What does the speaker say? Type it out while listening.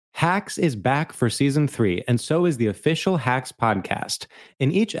Hacks is back for season 3, and so is the official Hacks podcast.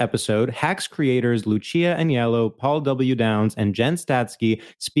 In each episode, Hacks creators Lucia Agnello, Paul W. Downs, and Jen Statsky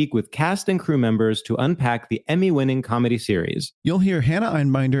speak with cast and crew members to unpack the Emmy-winning comedy series. You'll hear Hannah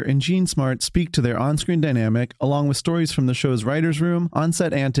Einbinder and Gene Smart speak to their on-screen dynamic, along with stories from the show's writer's room,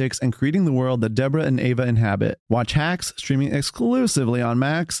 on-set antics, and creating the world that Deborah and Ava inhabit. Watch Hacks, streaming exclusively on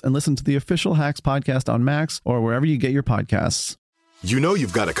Max, and listen to the official Hacks podcast on Max or wherever you get your podcasts. You know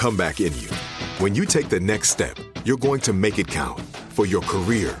you've got a comeback in you. When you take the next step, you're going to make it count. For your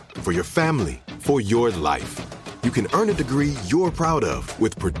career, for your family, for your life. You can earn a degree you're proud of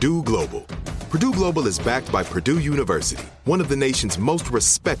with Purdue Global. Purdue Global is backed by Purdue University, one of the nation's most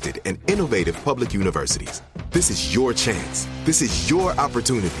respected and innovative public universities. This is your chance. This is your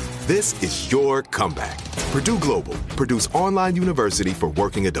opportunity. This is your comeback. Purdue Global, Purdue's online university for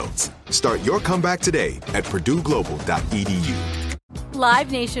working adults. Start your comeback today at purdueglobal.edu.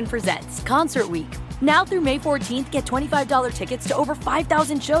 Live Nation presents Concert Week. Now through May 14th, get $25 tickets to over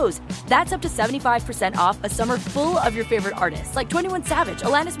 5,000 shows. That's up to 75% off a summer full of your favorite artists like 21 Savage,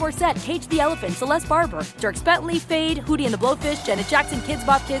 Alanis Morissette, Cage the Elephant, Celeste Barber, Dierks Bentley, Fade, Hootie and the Blowfish, Janet Jackson, Kidz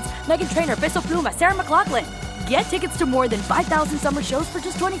Bop Kids, Meghan Trainor, Peso Pluma, Sarah McLachlan. Get tickets to more than 5,000 summer shows for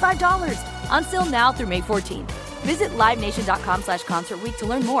just $25. On sale now through May 14th. Visit livenation.com/Concert Week to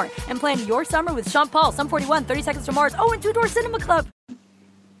learn more and plan your summer with Sean Paul, Sum 41, 30 Seconds to Mars, and Two Door Cinema Club.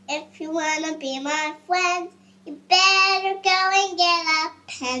 If you wanna be my friend, you better go and get a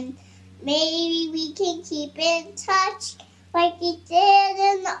pen. Maybe we can keep in touch like we did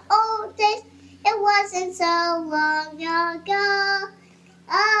in the old days. It wasn't so long ago.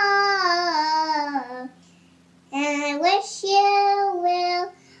 Oh, and I wish you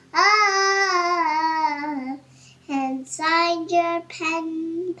will. Oh, and sign your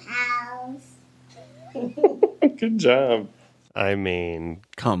pen pals. Good job. I mean,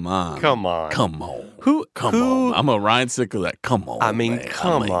 come on. Who? I'm a Ryan Sickle. Come on. I mean, man.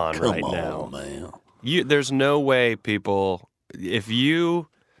 come on right now. Man. There's no way, people.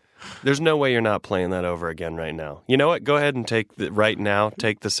 There's no way you're not playing that over again right now. You know what? Go ahead and take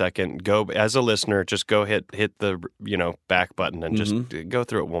the second. Go as a listener. Just go hit the back button and just go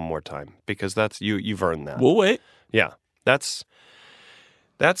through it one more time because that's you've earned that. We'll wait. Yeah, that's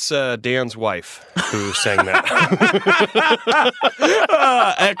Dan's wife who sang that.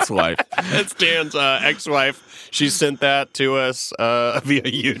 Ex-wife. It's Dan's ex-wife. She sent that to us via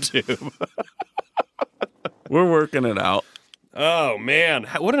YouTube. We're working it out. Oh, man.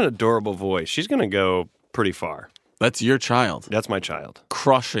 What an adorable voice. She's going to go pretty far. That's your child. That's my child.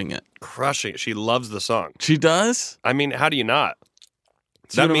 Crushing it. She loves the song. She does? I mean, how do you not?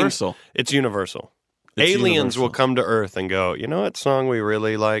 It's universal. It's universal. It's Aliens universal. will come to Earth and go, you know what song we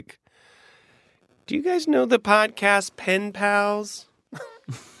really like? Do you guys know the podcast Pen Pals?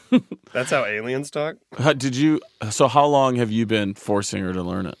 That's how aliens talk? So how long have you been forcing her to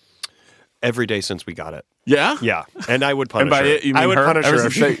learn it? Every day since we got it. Yeah? Yeah. And I would punish and by her. it, you mean I would her? punish her.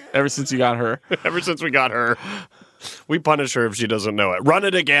 Ever since you got her? Ever since we got her. We punish her if she doesn't know it. Run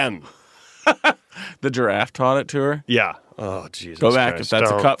it again. The giraffe taught it to her? Yeah. Oh, Jesus Go back. Christ. If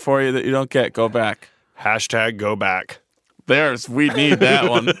that's a cut for you that you don't get, go back. Hashtag go back. We need that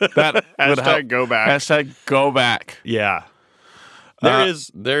one. That Hashtag go back. Hashtag go back. Yeah. There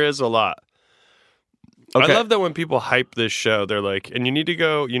is a lot. Okay. I love that when people hype this show, they're like, and you need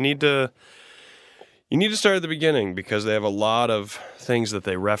to start at the beginning because they have a lot of things that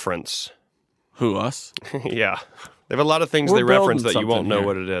they reference. Who, us? Yeah. They have a lot of things We're they reference building that you won't know something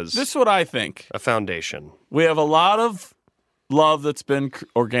what it is. This is what I think. A foundation. We have a lot of love that's been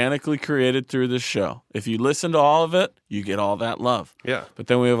organically created through this show. If you listen to all of it, you get all that love. Yeah. But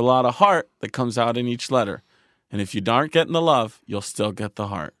then we have a lot of heart that comes out in each letter. And if you aren't getting the love, you'll still get the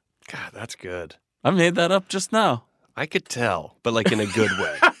heart. God, that's good. I made that up just now. I could tell, but like in a good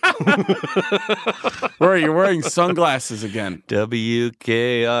way. You're wearing sunglasses again.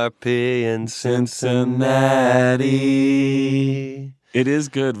 WKRP in Cincinnati. It is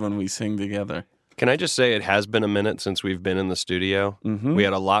good when we sing together. Can I just say it has been a minute since we've been in the studio? Mm-hmm. We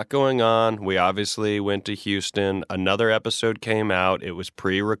had a lot going on. We obviously went to Houston. Another episode came out. It was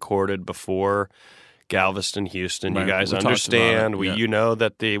pre-recorded before Galveston, Houston. Right. You guys We talked understand. about it. Yeah. You know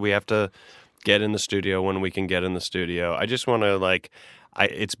that we have to get in the studio when we can get in the studio. I just want to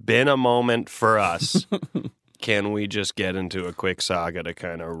it's been a moment for us. Can we just get into a quick saga to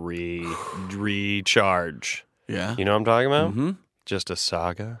kind of recharge? Yeah. You know what I'm talking about? Mm-hmm. Just a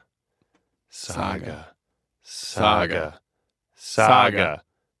saga. Saga. Saga. Saga.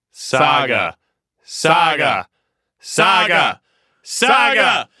 Saga. Saga. Saga. Saga.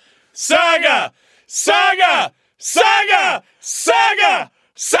 Saga. Saga. Saga. Saga.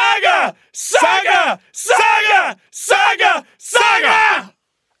 Saga! Saga! Saga! Saga! Saga!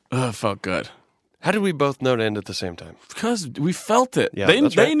 Oh, it felt good. How did we both know to end at the same time? Because we felt it. Yeah, they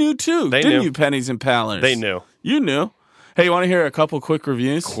that's right. knew too, They didn't knew. you, Pennies and Pallers? They knew. You knew. Hey, you want to hear a couple quick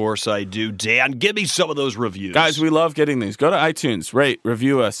reviews? Of course I do, Dan. Give me some of those reviews. Guys, we love getting these. Go to iTunes, rate,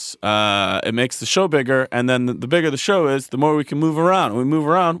 review us. It makes the show bigger, and then the bigger the show is, the more we can move around. When we move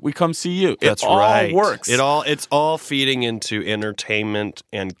around, we come see you. That's it all right. works. It's all feeding into entertainment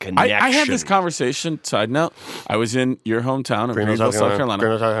and connection. I had this conversation, side note. I was in your hometown of Greenville, South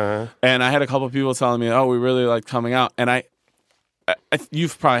Carolina, and I had a couple of people telling me, oh, we really like coming out. And I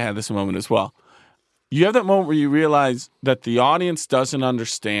you've probably had this moment as well. You have that moment where you realize that the audience doesn't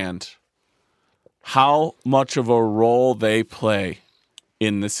understand how much of a role they play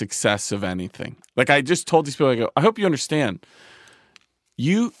in the success of anything. Like I just told these people, I go, I hope you understand.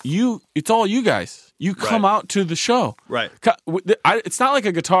 It's all you guys. You come out to the show. Right. It's not like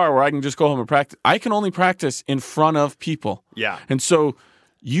a guitar where I can just go home and practice. I can only practice in front of people. Yeah. And so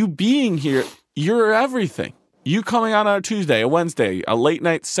you being here, you're everything. You coming out on a Tuesday, a Wednesday, a late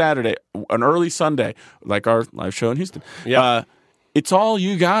night Saturday, an early Sunday, like our live show in Houston. Yeah. It's all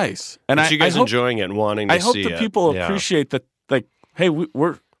you guys. And you guys I hope, enjoying it and wanting to see it. I hope the people Yeah. appreciate that, like, hey,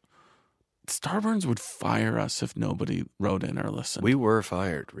 we're... Starburns would fire us if nobody wrote in or listened. We were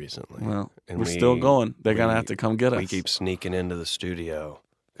fired recently. Well, and we're still going. They're going to have to come get us. We keep sneaking into the studio.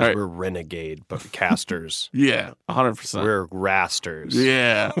 All right. We're renegade but casters. Yeah, 100%. We're rasters.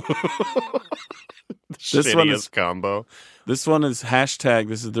 Yeah. This one is combo. This one is hashtag.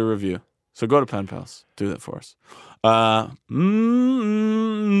 This is the review. So go to Pen Pals. Do that for us.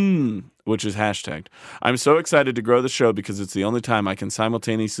 Which is hashtagged. I'm so excited to grow the show because it's the only time I can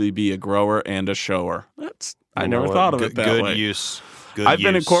simultaneously be a grower and a shower. I never thought of it that good way. Use. I've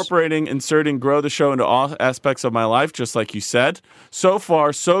been inserting grow the show into all aspects of my life, just like you said. So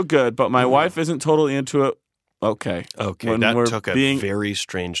far, so good, but my wife isn't totally into it. Okay. When that took a very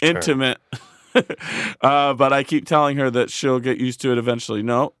strange turn. Intimate. But I keep telling her that she'll get used to it eventually.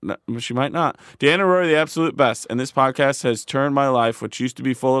 No, she might not. Dan and Rory, the absolute best. And this podcast has turned my life, which used to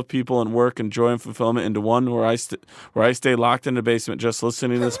be full of people and work and joy and fulfillment, into one where I stay locked in the basement just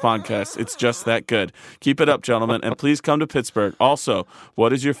listening to this podcast. It's just that good. Keep it up, gentlemen. And please come to Pittsburgh. Also,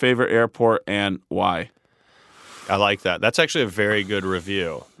 what is your favorite airport and why? I like that. That's actually a very good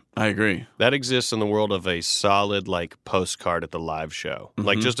review. I agree. That exists in the world of a solid postcard at the live show.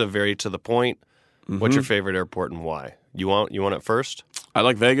 Like just a very to the point. What's your favorite airport and why? You want it first? I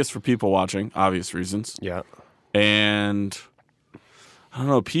like Vegas for people watching, obvious reasons. Yeah. And I don't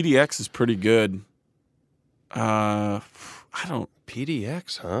know, PDX is pretty good. PDX,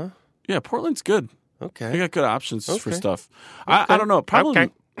 huh? Yeah, Portland's good. Okay. They got good options for stuff. I don't know.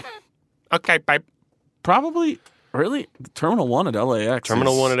 Probably. Okay, bye. Probably. Really? Terminal 1 at LAX.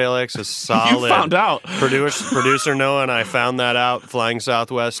 Terminal 1 at LAX is solid. You found out. Producer Noah and I found that out flying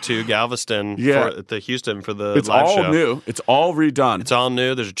Southwest to Galveston to Houston for the live show. It's all new. It's all redone. It's all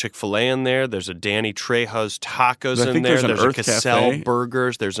new. There's a Chick-fil-A in there. There's a Danny Trejo's Tacos in there. There's a Cassell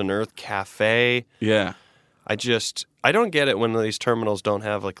Burgers. There's an Earth Cafe. Yeah. I don't get it when these terminals don't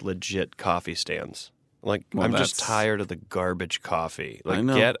have legit coffee stands. I'm just tired of the garbage coffee.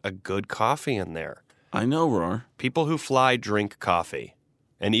 Get a good coffee in there. I know, Roar. People who fly drink coffee.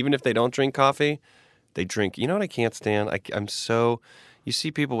 And even if they don't drink coffee, they drink... You know what I can't stand? You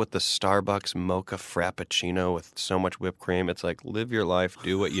see people with the Starbucks mocha frappuccino with so much whipped cream. It's like, live your life,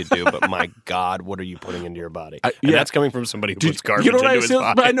 do what you do, but my God, what are you putting into your body? And that's coming from somebody who puts garbage into his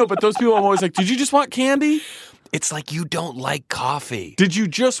body. But I know, but those people I'm always like, did you just want candy? It's like you don't like coffee. Did you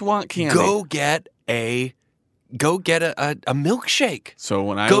just want candy? Go get a milkshake. So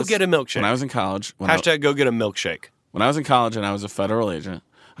when I get a milkshake. When I was in college. Hashtag go get a milkshake. When I was in college and I was a federal agent,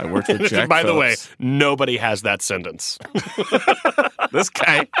 I worked with Jack By the way, Phillips. nobody has that sentence. This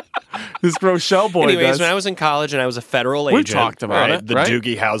guy, this Rochelle boy Anyways, does. when I was in college and I was a federal agent. We talked about it, The right?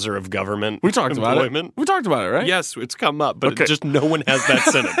 Doogie Howser of government. We talked about it. We talked about it, right? Yes, it's come up, but just no one has that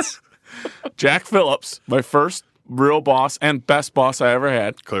sentence. Jack Phillips, my first real boss and best boss I ever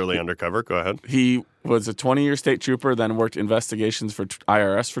had. Clearly undercover. Go ahead. He was a 20-year state trooper, then worked investigations for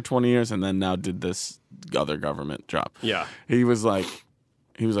IRS for 20 years, and then now did this other government job. Yeah. He was like,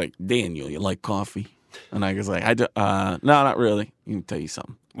 Daniel, you like coffee? And I was like, no, not really. Let me tell you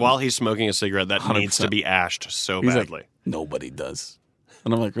something. While he's smoking a cigarette, that 100%. needs to be ashed so He's badly. Like, nobody does.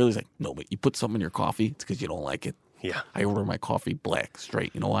 And I'm like, really? He's like, no, but you put something in your coffee, it's because you don't like it. Yeah. I order my coffee black,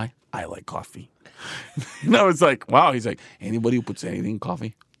 straight. You know why? I like coffee. And I was like, wow. He's like, anybody who puts anything in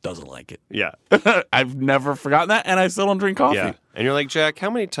coffee doesn't like it. Yeah. I've never forgotten that, and I still don't drink coffee. Yeah. And you're like, Jack, how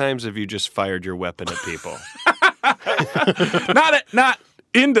many times have you just fired your weapon at people?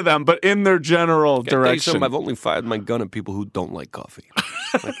 into them, but in their general direction. I've only fired my gun at people who don't like coffee.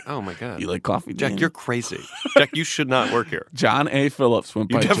 Like, oh my God. You like coffee, Jack? Dan? You're crazy. Jack, you should not work here. John A. Phillips went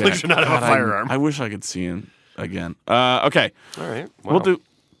by You definitely Jack. should not have a firearm. I wish I could see him again. Okay. All right. Wow. We'll do...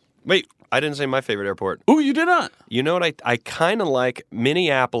 Wait, I didn't say my favorite airport. Oh, you did not? You know what? I kind of like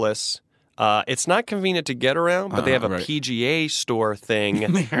Minneapolis. It's not convenient to get around, but they have a PGA store thing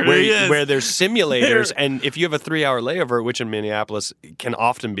where there's simulators. And if you have a 3-hour layover, which in Minneapolis can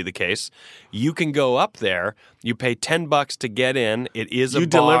often be the case, you can go up there. You pay $10 to get in. It is a bar. You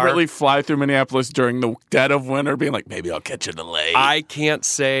deliberately fly through Minneapolis during the dead of winter, being like, maybe I'll catch you delayed. I can't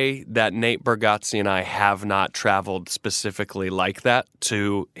say that Nate Bargatze and I have not traveled specifically like that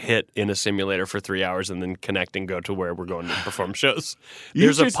to hit in a simulator for 3 hours and then connect and go to where we're going to perform shows.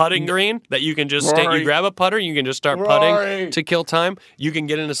 There's a putting green that you can just you grab a putter, you can just start putting to kill time. You can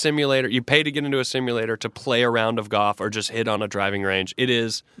get in a simulator. You pay to get into a simulator to play a round of golf or just hit on a driving range. It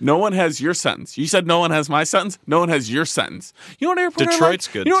is. No one has your sentence. You said no one has my sentence. No one has your sentence. You know what airport Detroit's I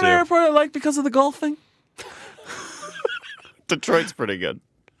like? good, You know too. what airport I like because of the golfing? Detroit's pretty good.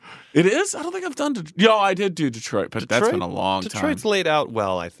 It is? I don't think I've done Detroit. Yo, I did do Detroit, but that's been a long time. Detroit's laid out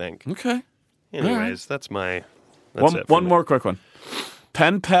well, I think. Okay. Anyways, that's it one more quick one.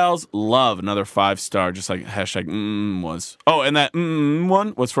 Pen Pals Love, another 5-star, just like hashtag was. Oh, and that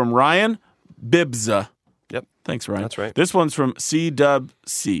one was from Ryan Bibza. Yep. Thanks, Ryan. That's right. This one's from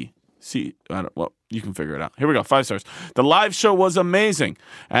CWC. Well, you can figure it out. Here we go. 5 stars. The live show was amazing,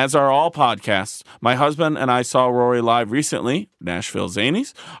 as are all podcasts. My husband and I saw Rory live recently, Nashville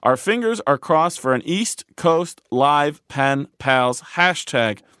Zanies. Our fingers are crossed for an East Coast live Pen Pals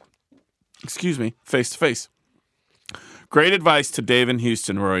hashtag. Face to face. Great advice to Dave in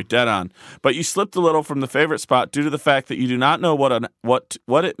Houston, Rory. Dead on. But you slipped a little from the favorite spot due to the fact that you do not know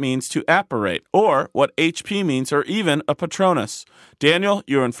what it means to apparate, or what HP means, or even a Patronus. Daniel,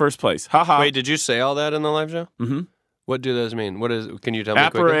 you're in first place. Ha. Wait, did you say all that in the live show? Mm-hmm. What do those mean? Can you tell me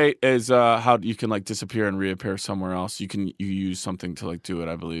quickly? Apparate is how you can disappear and reappear somewhere else. You use something to do it,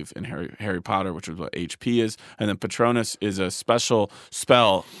 I believe, in Harry Potter, which is what HP is. And then Patronus is a special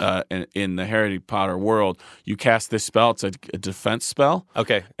spell in the Harry Potter world. You cast this spell. It's a defense spell.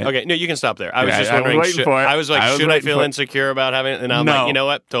 Okay. No, you can stop there. I was just wondering. I was like, should I feel insecure about having it? And I'm like, you know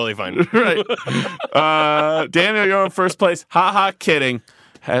what? Totally fine. Right. Daniel, you're in first place. Ha, kidding.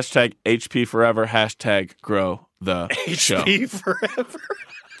 Hashtag HP forever. Hashtag grow the show. HP forever.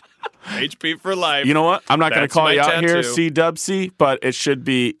 HP for life. You know what? I'm not going to call you out here, CWC, but it should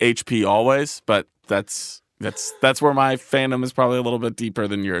be HP always. But that's where my fandom is probably a little bit deeper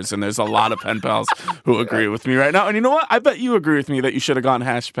than yours. And there's a lot of pen pals who agree with me right now. And you know what? I bet you agree with me that you should have gone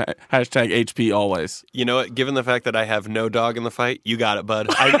hashtag HP always. You know what? Given the fact that I have no dog in the fight, you got it, bud.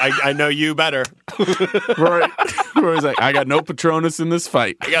 I know you better. Rory's like, I got no Patronus in this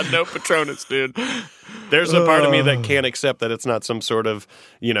fight. I got no Patronus, dude. There's a part of me that can't accept that it's not some sort of,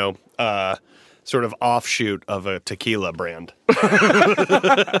 sort of offshoot of a tequila brand.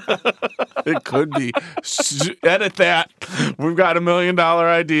 It could be. Edit that. We've got $1 million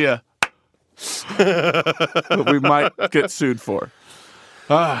idea that we might get sued for.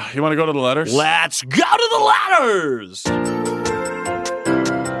 You want to go to the letters? Let's go to the letters!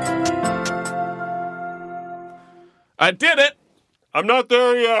 I did it! I'm not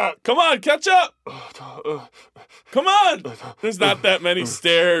there yet. Come on, catch up! Come on! There's not that many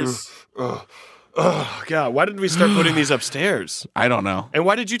stairs. Oh, God, why did we start putting these upstairs? I don't know. And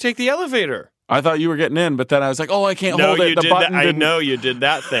why did you take the elevator? I thought you were getting in, but then I was like, oh, I can't hold it. The button I know you did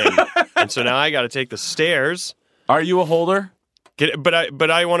that thing. And so now I got to take the stairs. Are you a holder? But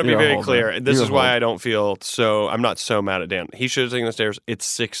I want to be very clear. This You're is why I don't feel I'm not so mad at Dan. He should have taken the stairs. It's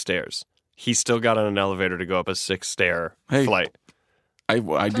 6 stairs. He still got on an elevator to go up a 6-stair flight.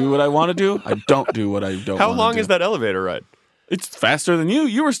 I do what I want to do. I don't do what I don't want to do. How long is that elevator ride? It's faster than you.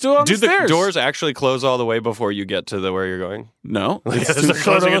 You were still on the stairs. Do the doors actually close all the way before you get to where you're going? No. It just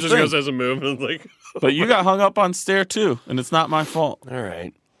goes as a move. Like, but you got hung up on stair 2, and it's not my fault. All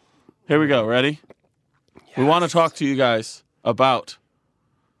right. Here we go. Ready? Yes. We want to talk to you guys about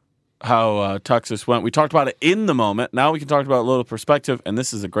how Tuxas went. We talked about it in the moment. Now we can talk about a little perspective, and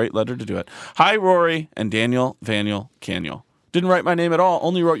this is a great letter to do it. Hi, Rory and Daniel Vaniel Caniel. Didn't write my name at all.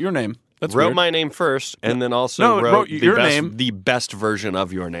 Only wrote your name. That's wrote weird. my name first, and then also wrote your name. The best version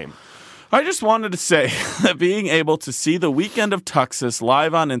of your name. I just wanted to say that being able to see the weekend of Tuxas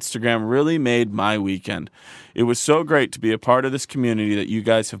live on Instagram really made my weekend. It was so great to be a part of this community that you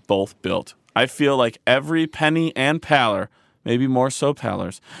guys have both built. I feel like every penny and paler maybe more so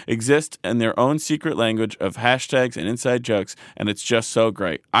Pallers, exist in their own secret language of hashtags and inside jokes, and it's just so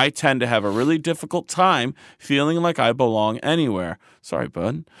great. I tend to have a really difficult time feeling like I belong anywhere. Sorry,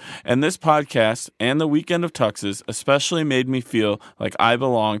 bud. And this podcast and the weekend of Tuxas especially made me feel like I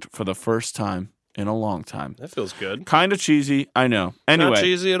belonged for the first time in a long time. That feels good. Kind of cheesy, I know. Anyway. Not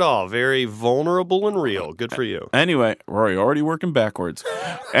cheesy at all. Very vulnerable and real. Good for you. Anyway, Rory, already working backwards.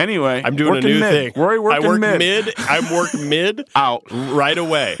 Anyway. I'm doing a new thing. Rory working I work mid. I work mid out right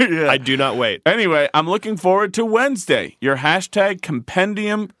away. Yeah. I do not wait. Anyway, I'm looking forward to Wednesday. Your hashtag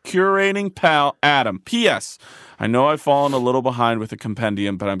compendium curating pal, Adam. P.S. I know I've fallen a little behind with the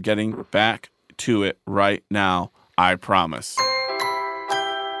compendium, but I'm getting back to it right now. I promise.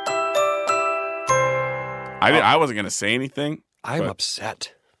 I wasn't going to say anything. I'm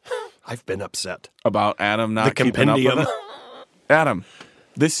upset. I've been upset. About Adam not the compendium. Keeping up with it. Adam,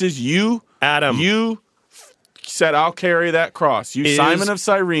 this is you. Adam. You said, I'll carry that cross. You, Simon of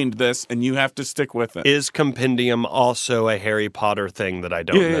Cyrene, this, and you have to stick with it. Is compendium also a Harry Potter thing that I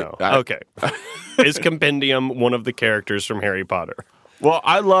don't know? Okay. Is compendium one of the characters from Harry Potter? Well,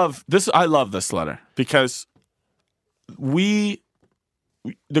 I love this letter because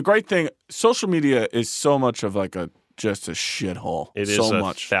the great thing, social media is so much of like just a shithole. It is so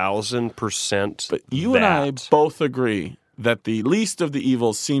 1,000%. But you and I both agree that the least of the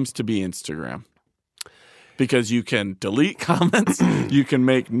evils seems to be Instagram. Because you can delete comments, you can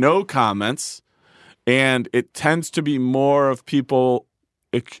make no comments, and it tends to be more of people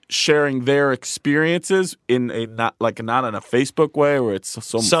sharing their experiences in a not in a Facebook way where it's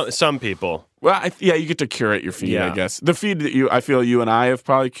some people. Well, you get to curate your feed, I guess. The feed that I feel you and I have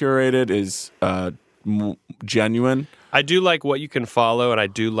probably curated is genuine. I do like what you can follow, and I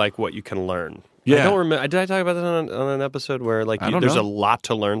do like what you can learn. Yeah. I don't remember. Did I talk about that on an episode where there's a lot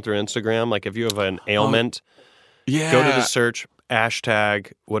to learn through Instagram? Like if you have an ailment, go to the search,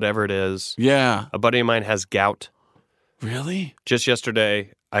 hashtag, whatever it is. Yeah. A buddy of mine has gout. Really? Just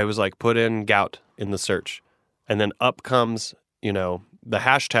yesterday, I was like, put in gout in the search. And then up comes, the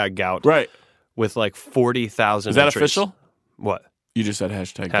hashtag gout. Right. With like 40,000 Is that entries. official? What? You just said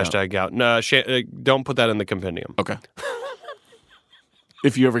hashtag gout. Hashtag gout. No, don't put that in the compendium. Okay.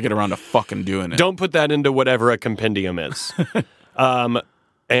 If you ever get around to fucking doing it. Don't put that into whatever a compendium is.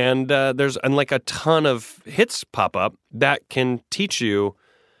 And there's like a ton of hits pop up that can teach you,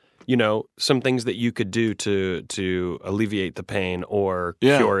 some things that you could do to alleviate the pain or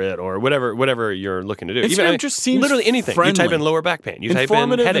cure it or whatever you're looking to do. Instagram just seems literally anything. friendly. You type in lower back pain. You type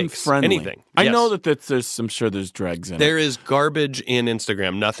in headaches. Anything. I know that I'm sure there's dregs in it. There is garbage in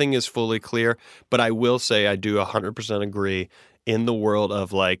Instagram. Nothing is fully clear, but I will say I do 100% agree. In the world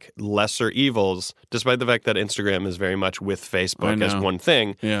of like lesser evils, despite the fact that Instagram is very much with Facebook as one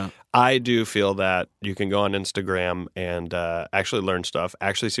thing, I do feel that you can go on Instagram and actually learn stuff,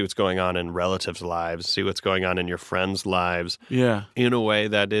 actually see what's going on in relatives' lives, see what's going on in your friends' lives, in a way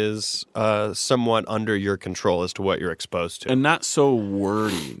that is somewhat under your control as to what you're exposed to. And not so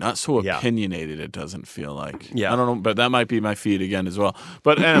wordy, not so opinionated, it doesn't feel like. Yeah. I don't know, but that might be my feed again as well.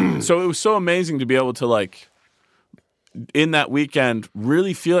 But so it was so amazing to be able to like, in that weekend,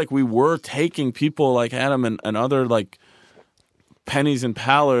 really feel like we were taking people like Adam and other like pennies and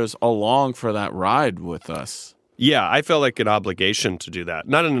pallers along for that ride with us. Yeah, I felt like an obligation to do that.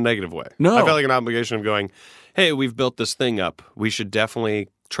 Not in a negative way. No. I felt like an obligation of going, hey, we've built this thing up. We should definitely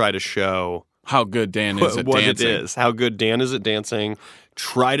try to show how good Dan is at what dancing. It is. How good Dan is at dancing.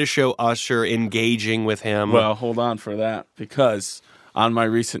 Try to show Usher engaging with him. Well, hold on for that, because on my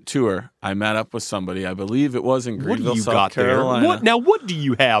recent tour, I met up with somebody. I believe it was in Greenville, South Carolina. What do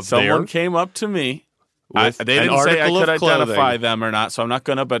you have there? Someone came up to me. With they didn't say I could identify clothing. them or not, so I'm not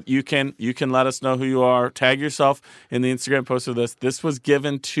gonna. But you can let us know who you are. Tag yourself in the Instagram post of this. This was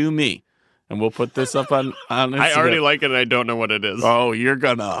given to me, and we'll put this up on Instagram. I already like it, and I don't know what it is. Oh, you're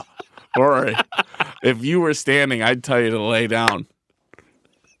gonna. Or if you were standing, I'd tell you to lay down.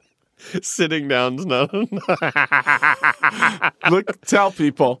 Sitting down's not. Look, tell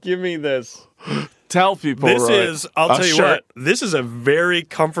people. Give me this. Tell people. This Roy, is. I'll tell you what. This is a very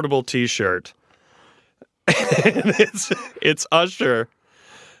comfortable T-shirt. It's Usher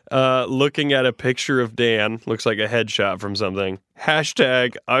looking at a picture of Dan. Looks like a headshot from something.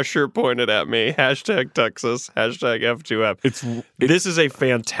 Hashtag Usher pointed at me. Hashtag Tuxas. Hashtag F2F. This is a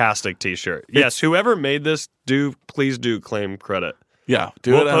fantastic T-shirt. Yes, whoever made this, please do claim credit. Yeah,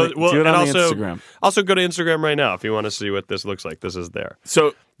 do it on Instagram. Also, go to Instagram right now if you want to see what this looks like. This is there.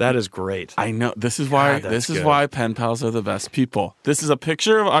 So that is great. I know. This is why pen pals are the best people. This is a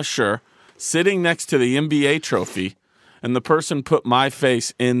picture of Usher sitting next to the NBA trophy, and the person put my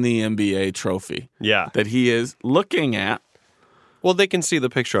face in the NBA trophy. Yeah, that he is looking at. Well, they can see the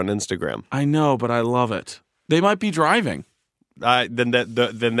picture on Instagram. I know, but I love it. They might be driving. Then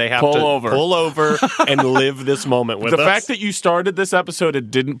they have pull to over. pull over and live this moment with us. The fact that you started this episode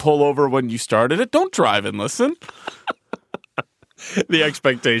and didn't pull over when you started it, don't drive and listen. The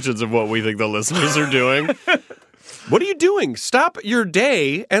expectations of what we think the listeners are doing. What are you doing? Stop your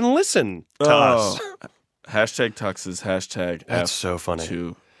day and listen to us. Hashtag Tuxas, hashtag That's so funny.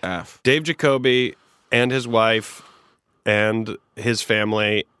 F2F. Dave Jacoby and his wife and his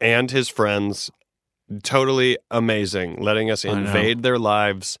family and his friends, totally amazing, letting us invade their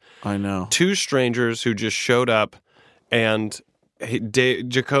lives. I know. 2 strangers who just showed up, and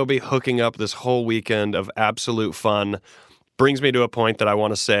Jacoby hooking up this whole weekend of absolute fun brings me to a point that I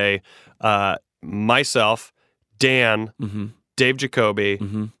want to say myself, Dan, Dave Jacoby,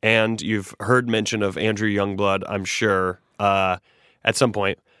 and you've heard mention of Andrew Youngblood, I'm sure, at some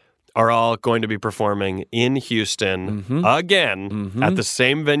point, are all going to be performing in Houston again at the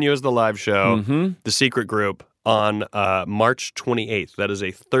same venue as the live show, The Secret Group, on March 28th. That is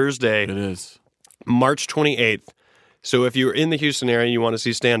a Thursday. It is. March 28th. So if you're in the Houston area and you want to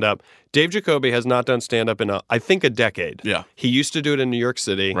see stand-up, Dave Jacoby has not done stand-up in, I think, a decade. Yeah. He used to do it in New York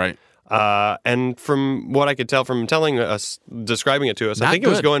City. Right. And from what I could tell from telling us, describing it to us, I think good.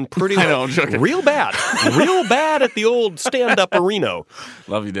 it was going pretty well. I know, I'm joking. Real bad. Real bad at the old stand-up arena.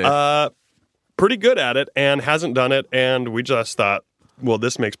 Love you, Dave. Pretty good at it and hasn't done it. And we just thought, well,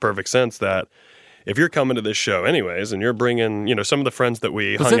 this makes perfect sense that if you're coming to this show anyways and you're bringing, some of the friends that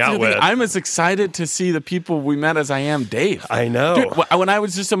we hung out with. I'm as excited to see the people we met as I am Dave. I know. Dude, when I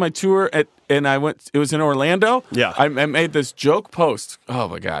was just on my tour and I went, it was in Orlando. Yeah. I made this joke post. Oh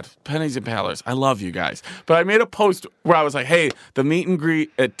my God. Pennies and Pallers. I love you guys. But I made a post where I was like, hey, the meet and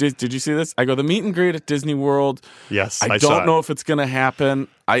greet at did you see this? I go, the meet and greet at Disney World. Yes. I don't know if it's going to happen.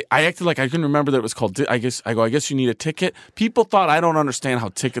 I acted like I couldn't remember that it was called, I guess you need a ticket. People thought I don't understand how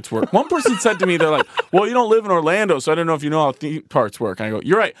tickets work. One person said to me, they're like, well, you don't live in Orlando, so I don't know if you know how theme parks work. And I go,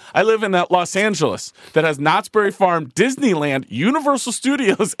 you're right. I live in that Los Angeles that has Knott's Berry Farm, Disneyland, Universal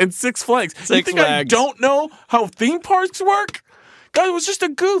Studios, and Six Flags. You think I don't know how theme parks work? God, it was just a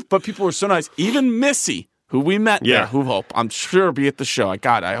goof, but people were so nice. Even Missy, who we met there, who I'm sure be at the show.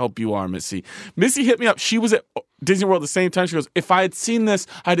 I hope you are, Missy. Missy hit me up. She was at Disney World at the same time. She goes, if I had seen this,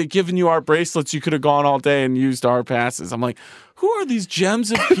 I'd have given you our bracelets. You could have gone all day and used our passes. I'm like, who are these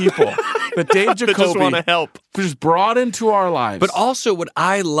gems of people that Dave Jacoby just want to help, just brought into our lives? But also what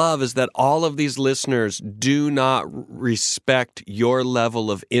I love is that all of these listeners do not respect your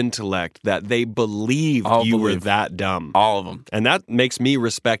level of intellect, that they believe you were that dumb. All of them. And that makes me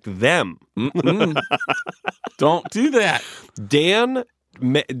respect them. Don't do that.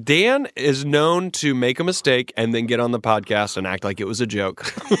 Dan is known to make a mistake and then get on the podcast and act like it was a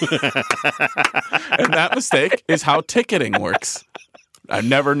joke. And that mistake is how ticketing works. I've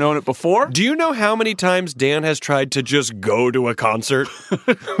never known it before. Do you know how many times Dan has tried to just go to a concert?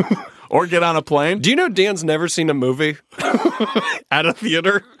 Or get on a plane? Do you know Dan's never seen a movie at a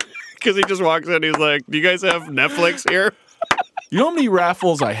theater? Because he just walks in, he's like, do you guys have Netflix here? You know how many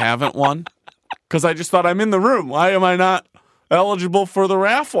raffles I haven't won? Because I just thought I'm in the room. Why am I not eligible for the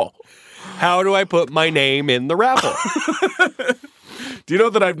raffle? How do I put my name in the raffle? Do you know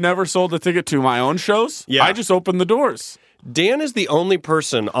that I've never sold a ticket to my own shows? Yeah. I just opened the doors. Dan is the only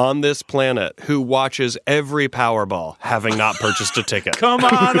person on this planet who watches every Powerball, having not purchased a ticket. Come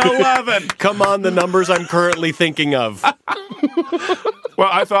on, 11. Come on, the numbers I'm currently thinking of. Well,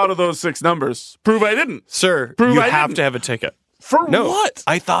 I thought of those 6 numbers. Prove I didn't. Sir, Prove you I have didn't. to have a ticket. For No, what?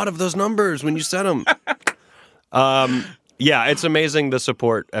 I thought of those numbers when you said them. Yeah, it's amazing the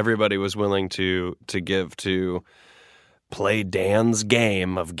support everybody was willing to give to play Dan's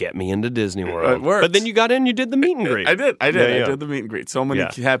game of get me into Disney World. It works. But then you got in, you did the meet and greet. I did. Yeah, I yeah. did the meet and greet. So many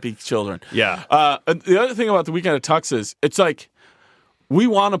happy children. Yeah. The other thing about the weekend of Tuxas, it's like we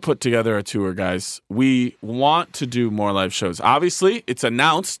want to put together a tour, guys. We want to do more live shows. Obviously, it's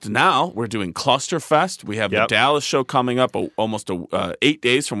announced now. We're doing Cluster Fest. We have the Dallas show coming up almost 8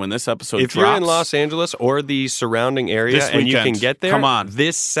 days from when this episode drops. If you're in Los Angeles or the surrounding area and you can get there, come on.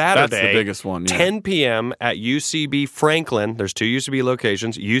 This Saturday, That's the biggest one. Yeah. 10 p.m. at UCB Franklin. There's 2 UCB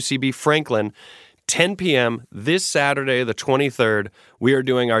locations. UCB Franklin, 10 p.m. this Saturday, the 23rd, we are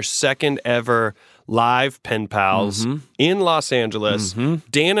doing our second ever live Pen Pals in Los Angeles.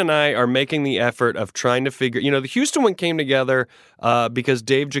 Dan and I are making the effort of trying to figure, the Houston one came together because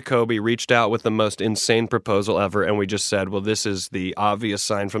Dave Jacoby reached out with the most insane proposal ever, and we just said, well, this is the obvious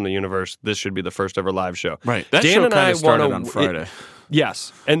sign from the universe. This should be the first ever live show. Right. That Dan show and kind I of started on wanna- Friday.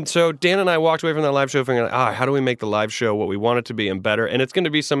 Yes. And so Dan and I walked away from that live show figuring, how do we make the live show what we want it to be and better? And it's going to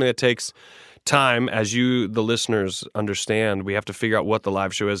be something that takes time, as you, the listeners, understand, we have to figure out what the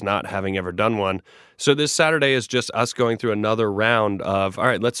live show is, not having ever done one. So this Saturday is just us going through another round of, all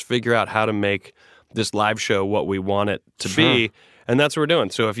right, let's figure out how to make this live show what we want it to be. And that's what we're doing.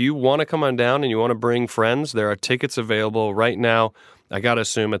 So if you want to come on down and you want to bring friends, there are tickets available right now. I got to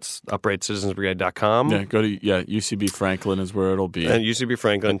assume it's uprightcitizensbrigade.com. Yeah, go to UCB Franklin is where it'll be. And UCB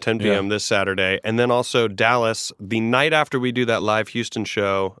Franklin, 10 p.m. this Saturday. And then also Dallas, the night after we do that live Houston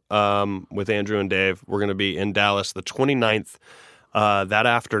show with Andrew and Dave, we're going to be in Dallas the 29th. That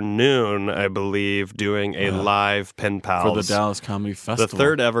afternoon, I believe, doing a live Pen Pals. For the Dallas Comedy Festival. The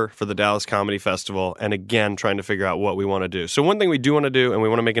third ever for the Dallas Comedy Festival. And again, trying to figure out what we want to do. So one thing we do want to do, and we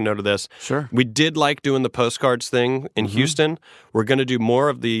want to make a note of this. Sure. We did like doing the postcards thing in Houston. We're going to do more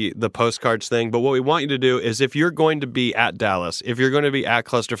of the postcards thing. But what we want you to do is if you're going to be at Dallas, if you're going to be at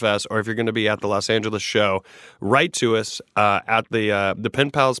Clusterfest, or if you're going to be at the Los Angeles show, write to us at the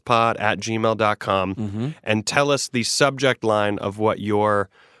penpalspod at gmail.com and tell us the subject line of what your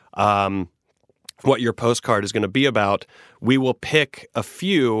postcard is going to be about. We will pick a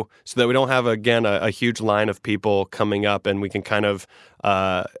few so that we don't have, again, a huge line of people coming up, and we can kind of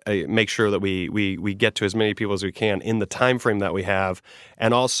make sure that we get to as many people as we can in the time frame that we have.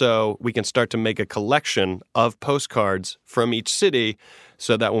 And also, we can start to make a collection of postcards from each city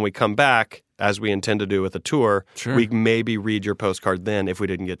so that when we come back, as we intend to do with a tour, we maybe read your postcard then if we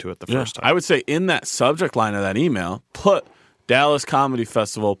didn't get to it the first time. I would say in that subject line of that email, put Dallas Comedy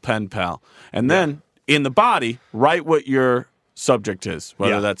Festival Pen Pal. And then in the body, write what your subject is,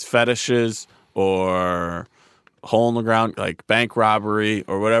 whether that's fetishes or hole in the ground, like bank robbery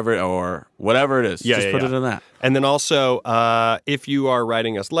or whatever it is. Just put it in that. And then also, if you are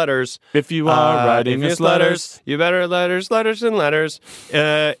writing us letters. If you are writing us letters. You better letters.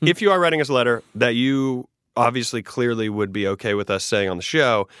 If you are writing us a letter that you obviously clearly would be okay with us saying on the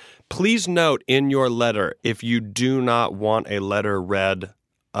show, please note in your letter if you do not want a letter read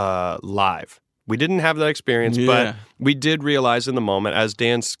live. We didn't have that experience, but we did realize in the moment, as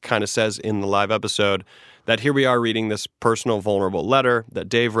Dan kind of says in the live episode, that here we are reading this personal, vulnerable letter that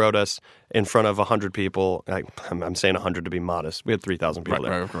Dave wrote us in front of 100 people. I'm saying 100 to be modest. We had 3,000 people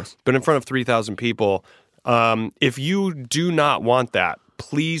there. Right, of course. But in front of 3,000 people, if you do not want that,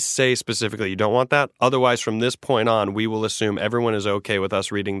 please say specifically you don't want that. Otherwise, from this point on, we will assume everyone is okay with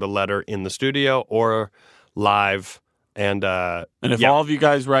us reading the letter in the studio or live. And if all of you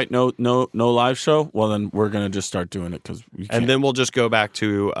guys write no live show, well, then we're going to just start doing it because we can't. And then we'll just go back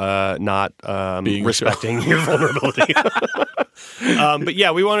to not respecting your vulnerability. But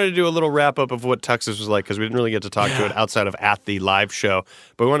yeah, we wanted to do a little wrap up of what Tuxas was like because we didn't really get to talk to it outside of at the live show.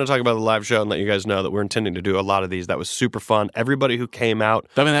 But we want to talk about the live show and let you guys know that we're intending to do a lot of these. That was super fun. Everybody who came out.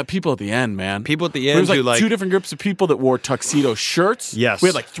 I mean, that people at the end, man. People at the end. There was like two different groups of people that wore tuxedo shirts. Yes. We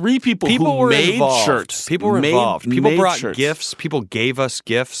had like three people who were made involved. shirts. People were involved. People brought gifts. People gave us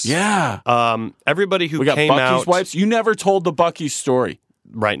gifts. Yeah. Everybody who we got came Buc-ee's out. wipes. You never told the Buc-ee's story.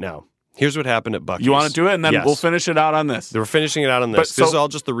 Right now. Here's what happened at Buc-ee's. You want to do it? And then we'll finish it out on this. We're finishing it out on this. This is all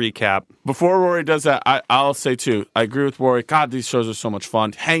just the recap. Before Rory does that, I'll say, too, I agree with Rory. God, these shows are so much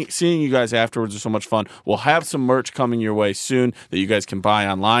fun. Seeing you guys afterwards is so much fun. We'll have some merch coming your way soon that you guys can buy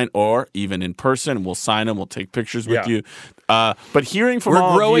online or even in person. We'll sign them. We'll take pictures with you. But hearing from all of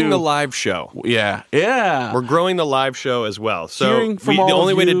you... We're growing the live show. Yeah. We're growing the live show as well. So the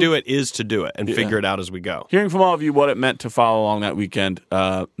only way to do it is to do it and figure it out as we go. Hearing from all of you what it meant to follow along that weekend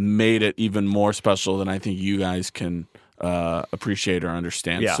made it even more special than I think you guys can appreciate or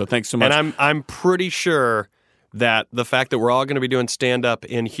understand. Yeah. So thanks so much. And I'm pretty sure that the fact that we're all going to be doing stand-up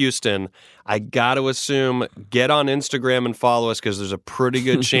in Houston, I got to assume, get on Instagram and follow us because there's a pretty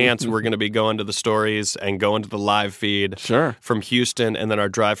good chance we're going to be going to the stories and going to the live feed from Houston and then our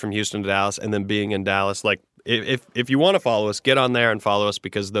drive from Houston to Dallas and then being in Dallas. Like, if you want to follow us, get on there and follow us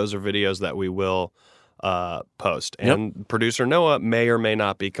because those are videos that we will post. And producer Noah may or may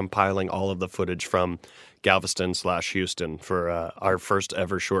not be compiling all of the footage from Galveston/Houston for our first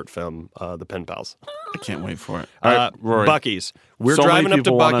ever short film, The Pen Pals. I can't wait for it. All right, Rory. Buc-ee's. We're driving up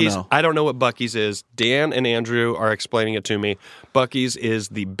to Buc-ee's. I don't know what Buc-ee's is. Dan and Andrew are explaining it to me. Buc-ee's is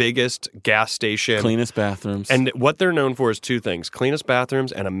the biggest gas station. Cleanest bathrooms. And what they're known for is two things. Cleanest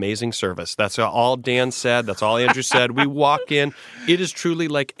bathrooms and amazing service. That's all Dan said. That's all Andrew said. We walk in. It is truly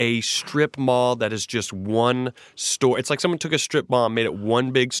like a strip mall that is just one store. It's like someone took a strip mall and made it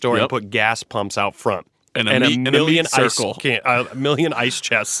one big store and put gas pumps out front. And a million a million ice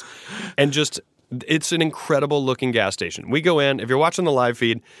chests. And just... It's an incredible looking gas station. We go in, if you're watching the live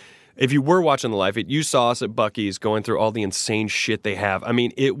feed, if you were watching the live feed, you saw us at Buc-ee's going through all the insane shit they have. I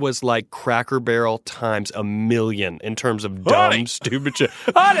mean, it was like Cracker Barrel times a million in terms of dumb, stupid shit.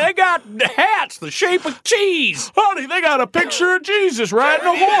 Honey, they got hats the shape of cheese. Honey, they got a picture of Jesus riding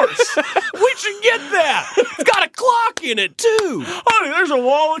a horse. We should get that. It's got a clock in it, too. Honey, there's a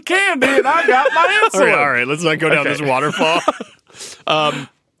wall of candy, and I got my insulin. All right, let's not go down this waterfall.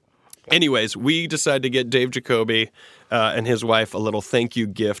 Anyways, we decided to get Dave Jacoby and his wife a little thank you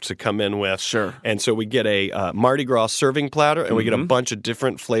gift to come in with. Sure. And so we get a Mardi Gras serving platter, and we get a bunch of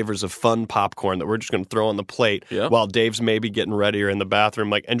different flavors of fun popcorn that we're just going to throw on the plate while Dave's maybe getting ready or in the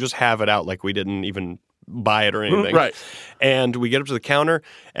bathroom, and just have it out like we didn't even buy it or anything. Right. And we get up to the counter,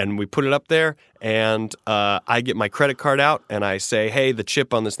 and we put it up there, and I get my credit card out, and I say, hey, the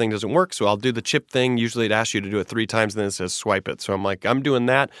chip on this thing doesn't work, so I'll do the chip thing. Usually it asks you to do it 3 times, and then it says swipe it. So I'm like, I'm doing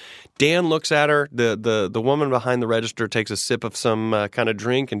that. Dan looks at her. The woman behind the register takes a sip of some kind of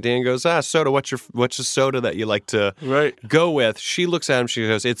drink, and Dan goes, soda, what's the soda that you like to go with? She looks at him, she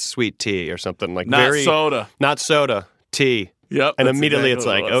goes, it's sweet tea or something. Like Not soda, tea. Yep. And immediately it's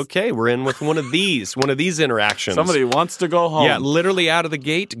like, okay, we're in with one of these interactions. Somebody wants to go home. Yeah, literally out of the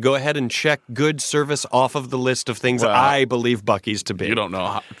gate, go ahead and check good service off of the list of things that I believe Buc-ee's to be. You don't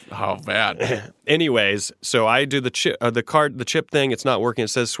know how bad. Anyways, so I do the chip thing. It's not working. It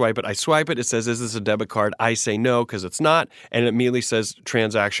says swipe it. I swipe it. It says, is this a debit card? I say no because it's not. And it immediately says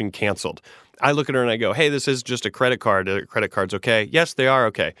transaction canceled. I look at her and I go, hey, this is just a credit card. Are credit cards okay? Yes, they are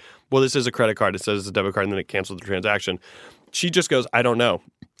okay. Well, this is a credit card. It says it's a debit card, and then it canceled the transaction. She just goes, I don't know.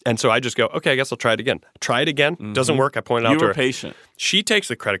 And so I just go, okay, I guess I'll try it again. Try it again. Doesn't work. I point it out to her. You were patient. She takes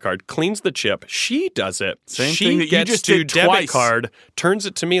the credit card, cleans the chip. She does it. Same she thing that gets you just to did debit twice. card, turns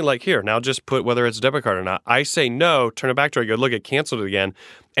it to me like, here, now just put whether it's debit card or not. I say no, turn it back to her. I go, look, it canceled it again.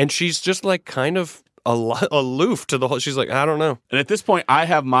 And she's just like kind of aloof to the whole. She's like, I don't know. And at this point, I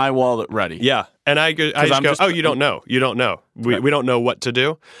have my wallet ready. Yeah. And I just go, oh, you don't know. You don't know. We don't know what to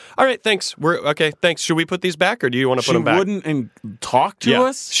do. All right, thanks. Okay, thanks. Should we put these back, or do you want to put them back? She wouldn't talk to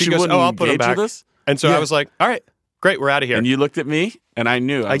us? She goes, I'll put them back. And so I was like, all right, great, we're out of here. And you looked at me, and I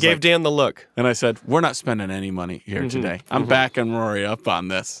knew. I gave Dan the look. And I said, we're not spending any money here today. I'm backing Rory up on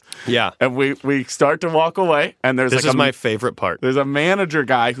this. Yeah. And we start to walk away, and this is my favorite part. There's a manager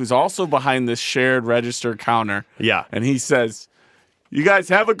guy who's also behind this shared register counter. Yeah. And he says, you guys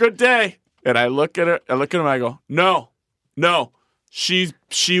have a good day. And I look at her, him, and I go, no,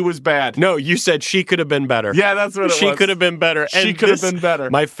 she was bad. No, you said she could have been better. Yeah, that's what it was. She could have been better. She could have been better.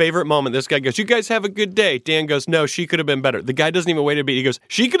 My favorite moment, this guy goes, you guys have a good day. Dan goes, no, she could have been better. The guy doesn't even wait a beat. He goes,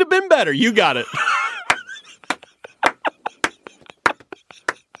 she could have been better. You got it.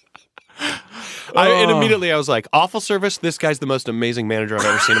 And immediately I was like, awful service. This guy's the most amazing manager I've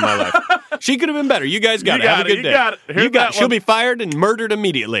ever seen in my life. She could have been better. You guys got it. Have a good day. You got it. She'll be fired and murdered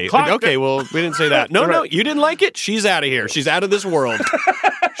immediately. Like, okay, well, we didn't say that. No, you didn't like it? She's out of here. She's out of this world.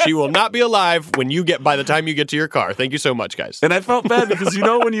 She will not be alive by the time you get to your car. Thank you so much, guys. And I felt bad because,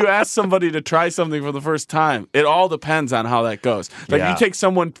 when you ask somebody to try something for the first time, it all depends on how that goes. Like, you take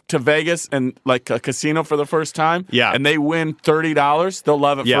someone to Vegas and, like, a casino for the first time, and they win $30, they'll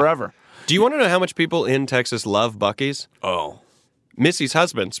love it forever. Do you want to know how much people in Texas love Buc-ee's? Oh. Missy's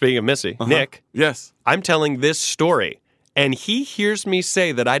husband, speaking of Missy, Nick. Yes. I'm telling this story, and he hears me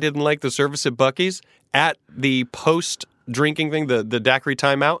say that I didn't like the service at Buc-ee's at the post-drinking thing, the daiquiri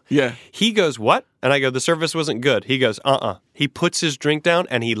timeout. Yeah. He goes, what? And I go, the service wasn't good. He goes, He puts his drink down,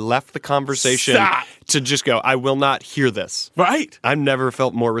 and he left the conversation to just go, I will not hear this. Right. I've never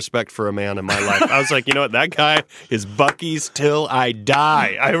felt more respect for a man in my life. I was like, you know what? That guy is Buc-ee's till I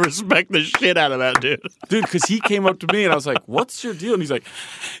die. I respect the shit out of that dude. Dude, because he came up to me, and I was like, what's your deal? And he's like,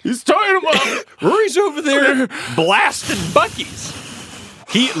 he's talking about Rory's over there blasting Buc-ee's.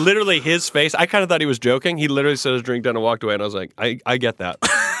 He literally, his face, I kind of thought he was joking. He literally set his drink down and walked away, and I was like, I get that.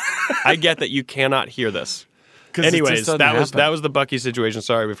 I get that you cannot hear this. Anyways, that was the Buc-ee situation.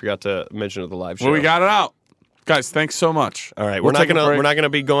 Sorry, we forgot to mention it at the live show. Well, we got it out. Guys, thanks so much. All right, we're not gonna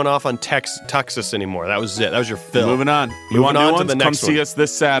be going off on Tuxas anymore. That was it. That was your fill. Moving on. You want on to the next one? Come see us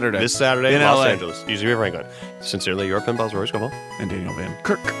this Saturday. This Saturday in Los LA. Angeles. Easy Franklin. Sincerely, your pen pals, Rory Scovel and Daniel Van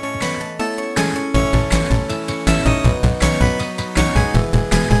Kirk.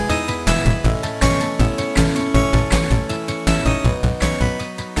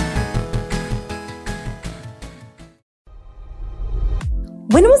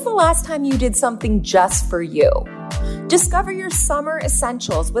 When was the last time you did something just for you? Discover your summer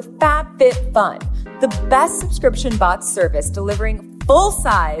essentials with FabFitFun, the best subscription box service delivering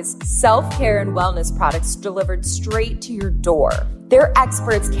Full-size self-care and wellness products delivered straight to your door. Their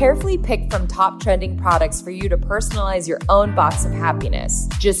experts carefully pick from top trending products for you to personalize your own box of happiness.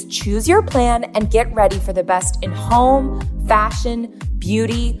 Just choose your plan and get ready for the best in home, fashion,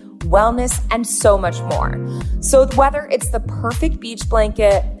 beauty, wellness, and so much more. So whether it's the perfect beach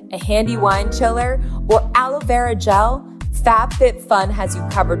blanket, a handy wine chiller, or aloe vera gel, FabFitFun has you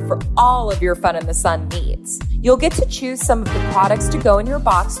covered for all of your fun in the sun needs. You'll get to choose some of the products to go in your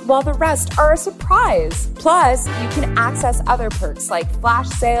box while the rest are a surprise. Plus, you can access other perks like flash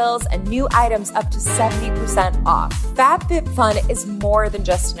sales and new items up to 70% off. FabFitFun is more than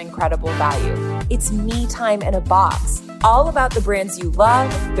just an incredible value. It's me time in a box. All about the brands you love,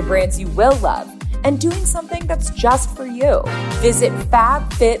 the brands you will love, and doing something that's just for you. Visit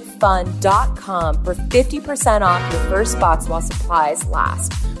fabfitfun.com for 50% off your first box while supplies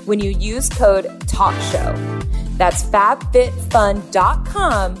last when you use code TALKSHOW. That's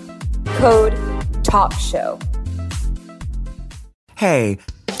fabfitfun.com, code TALKSHOW. Hey,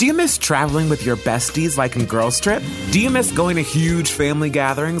 do you miss traveling with your besties like in Girls Trip? Do you miss going to huge family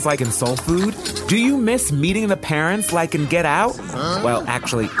gatherings like in Soul Food? Do you miss meeting the parents like in Get Out? Well,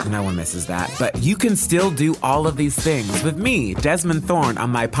 actually, no one misses that. But you can still do all of these things with me, Desmond Thorne,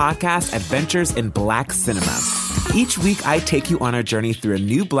 on my podcast, Adventures in Black Cinema. Each week, I take you on a journey through a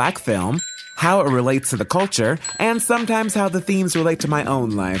new Black film, how it relates to the culture, and sometimes how the themes relate to my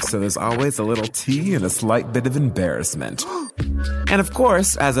own life, so there's always a little tea and a slight bit of embarrassment. And of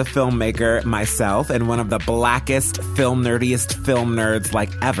course, as a filmmaker myself and one of the blackest, nerdiest film nerds like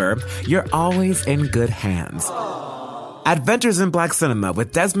ever, you're always in good hands. Adventures in Black Cinema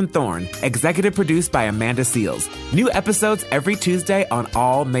with Desmond Thorne, executive produced by Amanda Seales. New episodes every Tuesday on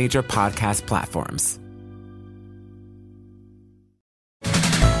all major podcast platforms.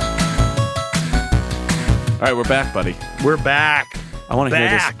 All right, we're back, buddy. We're back. I want to hear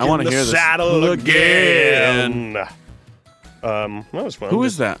this. I want to hear this. Saddle again. That was fun. Who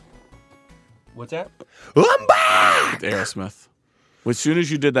is that? What's that? I'm back. Aerosmith. As soon as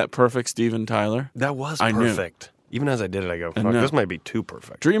you did that perfect Steven Tyler, that was I perfect. Even as I did it, I go, fuck, this might be too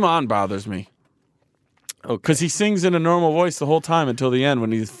perfect. Dream On bothers me. Okay. Because he sings in a normal voice the whole time until the end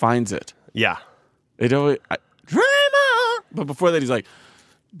when he finds it. Yeah. Dream on. But before that, he's like,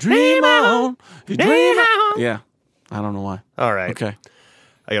 dream on. Dream on. Yeah. I don't know why. All right. Okay.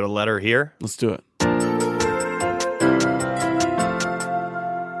 I got a letter here. Let's do it.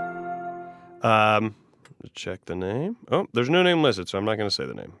 Check the name. Oh, there's no name listed, so I'm not going to say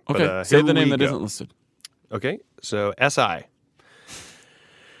the name. Okay, But, say the name that isn't listed. Okay, so S.I.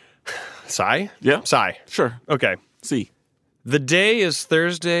 Psy? Yeah. Psy. Sure. Okay. C. The day is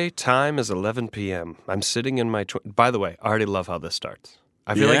Thursday, time is 11 p.m. I'm sitting in my... By the way, I already love how this starts.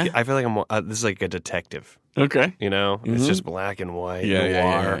 I feel like I'm... this is like a detective. Okay. You know? Mm-hmm. It's just black and white. Yeah,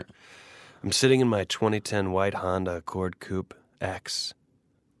 noir. yeah. I'm sitting in my 2010 white Honda Accord Coupe X,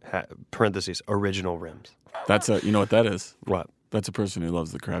 parentheses, original rims. That's a... You know what that is? What? That's a person who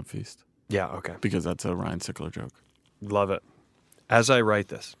loves the crab feast. Yeah, okay. Because that's a Ryan Sickler joke. Love it. As I write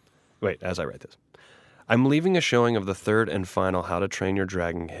this, I'm leaving a showing of the third and final How to Train Your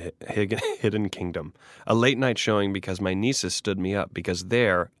Dragon Hidden Kingdom. A late night showing because my nieces stood me up because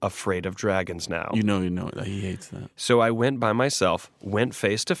they're afraid of dragons now. You know, he hates that. So I went by myself, went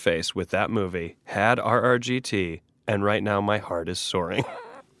face to face with that movie, had RRGT, and right now my heart is soaring.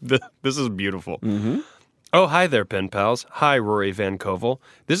 This is beautiful. Mm-hmm. Oh, hi there, Pen Pals. Hi, Rory Van Kovel.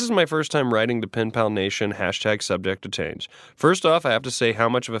 This is my first time writing to Pen Pal Nation, #subject to change. First off, I have to say how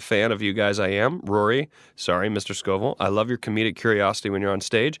much of a fan of you guys I am. Rory, sorry, Mr. Scoville. I love your comedic curiosity when you're on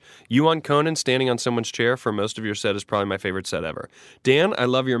stage. You on Conan standing on someone's chair for most of your set is probably my favorite set ever. Dan, I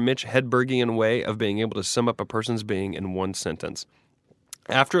love your Mitch Hedbergian way of being able to sum up a person's being in one sentence.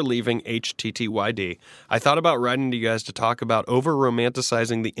 After leaving HTTYD, I thought about writing to you guys to talk about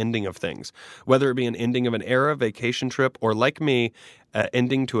over-romanticizing the ending of things, whether it be an ending of an era, vacation trip, or like me,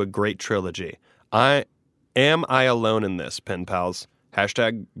 ending to a great trilogy. Am I alone in this, Pen Pals?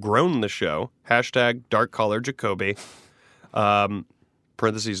 #grown the show, #dark color Jacoby,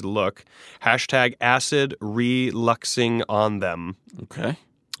 parentheses look, #acid reluxing on them. Okay. I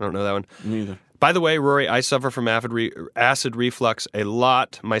don't know that one. Neither. By the way, Rory, I suffer from acid reflux a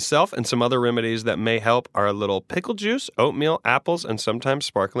lot myself, and some other remedies that may help are a little pickle juice, oatmeal, apples, and sometimes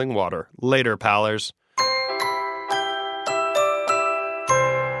sparkling water. Later, pallers.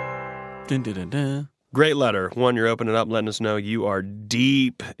 Dun, dun, dun, dun. Great letter. One, you're opening up, letting us know you are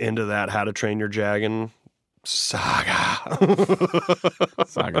deep into that How to Train Your Dragon saga.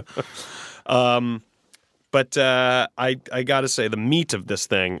 But I got to say, the meat of this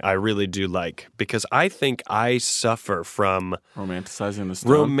thing I really do like, because I think I suffer from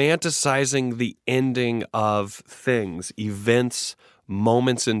romanticizing the ending of things, events,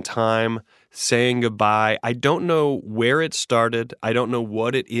 moments in time, saying goodbye. I don't know where it started. I don't know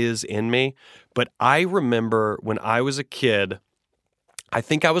what it is in me. But I remember when I was a kid, I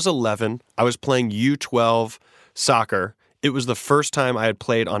think I was 11. I was playing U12 soccer. It was the first time I had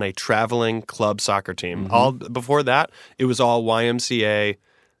played on a traveling club soccer team. All before that, it was all YMCA.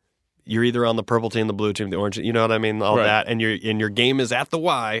 You're either on the purple team, the blue team, the orange. You know what I mean? All that, and your game is at the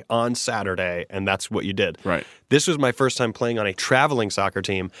Y on Saturday, and that's what you did. Right. This was my first time playing on a traveling soccer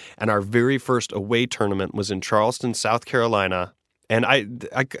team, and our very first away tournament was in Charleston, South Carolina. And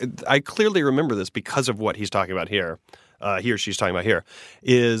I clearly remember this because of what he's talking about here. He or she's talking about here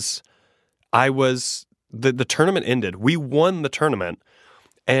is I was. The tournament ended. We won the tournament,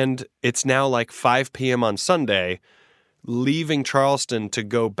 and it's now like 5 p.m. on Sunday, leaving Charleston to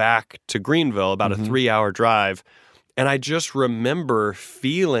go back to Greenville, about a 3-hour drive. And I just remember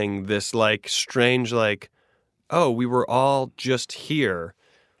feeling this like strange, like, oh, we were all just here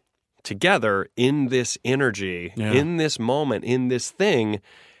together in this energy, in this moment, in this thing,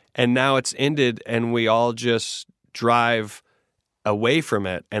 and now it's ended, and we all just drive away from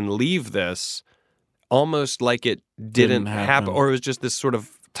it and leave this. Almost like it didn't happen, or it was just this sort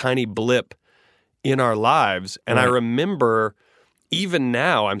of tiny blip in our lives. And I remember, even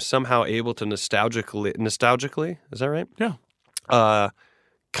now, I'm somehow able to nostalgically, is that right? Yeah.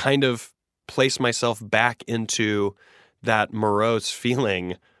 Kind of place myself back into that morose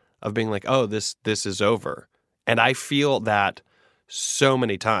feeling of being like, oh, this is over. And I feel that so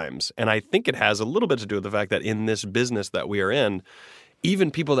many times. And I think it has a little bit to do with the fact that in this business that we are in,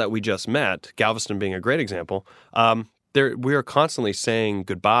 even people that we just met, Galveston being a great example, we are constantly saying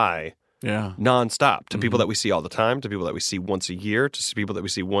goodbye nonstop to people that we see all the time, to people that we see once a year, to people that we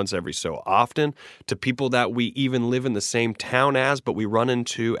see once every so often, to people that we even live in the same town as, but we run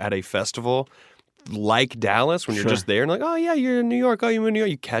into at a festival like Dallas when you're just there and like, oh yeah, you're in New York, oh you're in New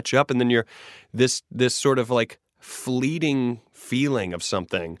York, you catch up, and then you're this sort of like fleeting feeling of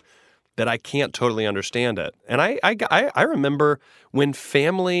something that I can't totally understand it. And I remember when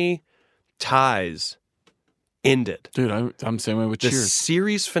Family Ties ended. Dude, I'm the same way with the Cheers.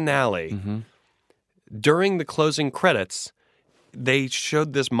 Series finale. During the closing credits, they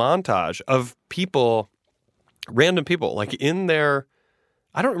showed this montage of people, random people, like in their,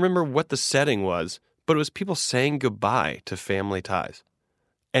 I don't remember what the setting was, but it was people saying goodbye to Family Ties.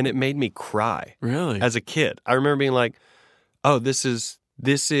 And it made me cry. Really? As a kid. I remember being like, oh, this is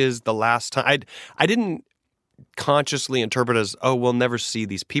the last time. I didn't consciously interpret it as, oh, we'll never see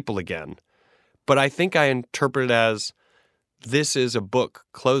these people again. But I think I interpret it as, this is a book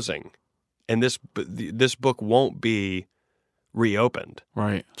closing, and this book won't be reopened.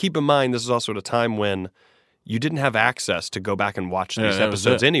 Right. Keep in mind, this is also at a time when you didn't have access to go back and watch these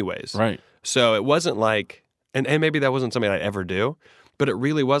episodes anyways. Right. So it wasn't like, and maybe that wasn't something I'd ever do, but it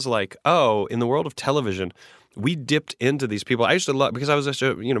really was like, oh, in the world of television, we dipped into these people. I used to love, because I was such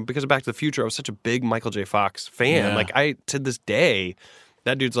a, because of Back to the Future, I was such a big Michael J. Fox fan. Yeah. Like to this day,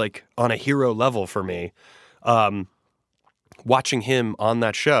 that dude's like on a hero level for me. Watching him on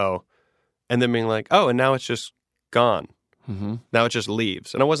that show and then being like, oh, and now it's just gone. Now it just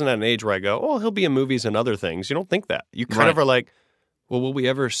leaves. And I wasn't at an age where I go, oh, he'll be in movies and other things. You don't think that. You kind of are like, well, will we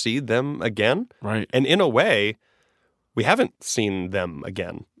ever see them again? Right. And in a way, we haven't seen them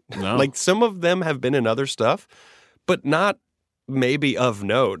again. No. Like some of them have been in other stuff, but not maybe of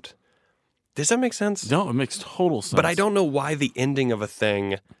note. Does that make sense? No, it makes total sense. But I don't know why the ending of a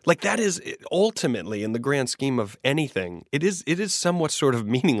thing, like that is ultimately in the grand scheme of anything, it is somewhat sort of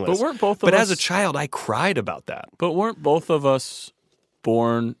meaningless. But weren't both of But us, as a child, I cried about that. But weren't both of us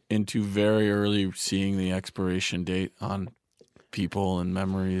born into very early seeing the expiration date on people and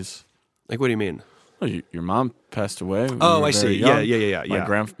memories? Like, what do you mean? Well, your mom passed away. Oh, I see. Young. Yeah.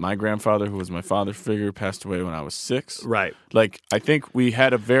 My grandfather, who was my father figure, passed away when I was 6. Right. Like, I think we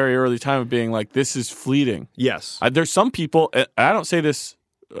had a very early time of being like, this is fleeting. Yes. There's some people, I don't say this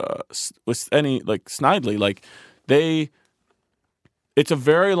with any, like, snidely, like, it's a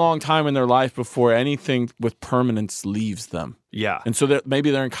very long time in their life before anything with permanence leaves them. Yeah. And so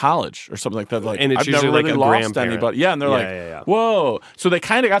maybe they're in college or something like that. Like, and it's I've usually never really like a lost grandparent. anybody. Yeah, and they're whoa. So they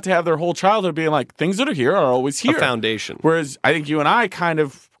kind of got to have their whole childhood being like, things that are here are always here. A foundation. Whereas I think you and I kind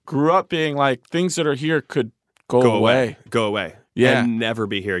of grew up being like, things that are here could go away. Go away. Yeah. And never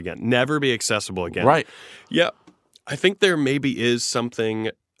be here again. Never be accessible again. Right. Yeah. I think there maybe is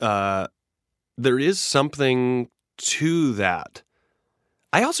something, there is something to that.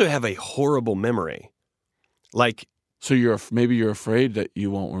 I also have a horrible memory. Like, so maybe you're afraid that you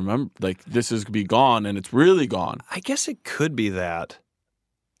won't remember, like this is be gone and it's really gone. I guess it could be that.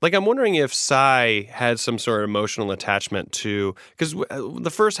 Like, I'm wondering if Sai had some sort of emotional attachment to, because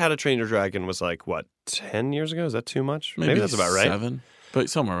the first How to Train Your Dragon was like, what, 10 years ago? Is that too much? Maybe that's about right. 7, but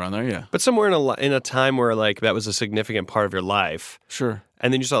somewhere around there, yeah. But somewhere in a time where like that was a significant part of your life. Sure.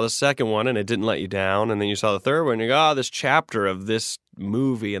 And then you saw the second one and it didn't let you down. And then you saw the third one and you go, this chapter of this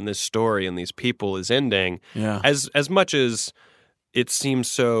movie and this story and these people is ending. Yeah. As much as it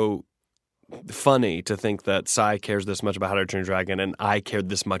seems so funny to think that Sai cares this much about How to Train Your Dragon and I cared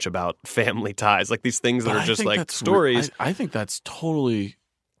this much about family ties, like these things that are just like stories. I think that's totally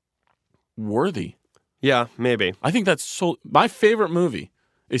worthy. Yeah, maybe. I think that's so. My favorite movie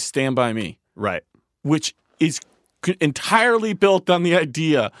is Stand By Me, right? Which is entirely built on the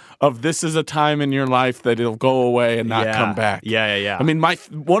idea of this is a time in your life that it'll go away and not come back. Yeah. I mean,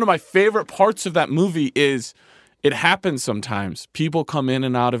 one of my favorite parts of that movie is it happens sometimes. People come in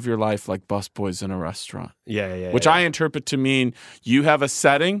and out of your life like busboys in a restaurant. Yeah. Which I interpret to mean you have a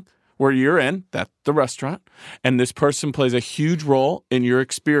setting where you're in, that's the restaurant, and this person plays a huge role in your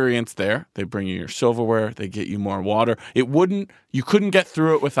experience there. They bring you your silverware, they get you more water. You couldn't get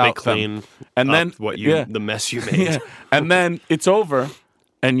through it without they clean them. And then the mess you made. Yeah. And then it's over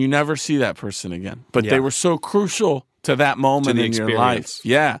and you never see that person again. But they were so crucial to that moment in your life.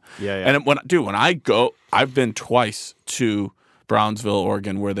 Yeah. And when I go, I've been twice to Brownsville,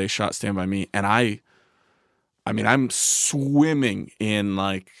 Oregon, where they shot Stand By Me, and I'm swimming in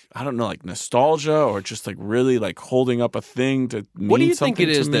like, I don't know, like nostalgia or just like really like holding up a thing to mean something. What do you think it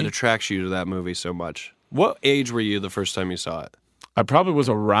is that attracts you to that movie so much? What age were you the first time you saw it? I probably was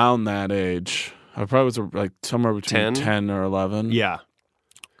around that age. I probably was like somewhere between 10 or 11. Yeah.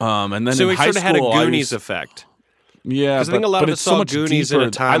 And then so in it high sort of had a school, Goonies effect. Yeah, because I think a lot of us saw Goonies in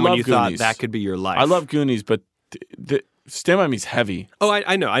a time when you thought that could be your life. I love Goonies, but Stand By Me's heavy. Oh,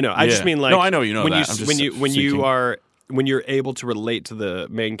 I know. I just mean like no, I know you know when that. when you're able to relate to the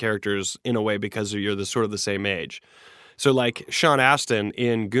main characters in a way because you're the same age. So like Sean Astin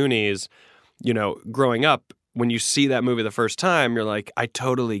in Goonies, growing up, when you see that movie the first time, you're like, I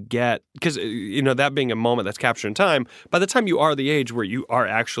totally get, because that being a moment that's captured in time. By the time you are the age where you are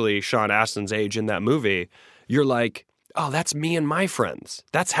actually Sean Astin's age in that movie, you're like, oh, that's me and my friends.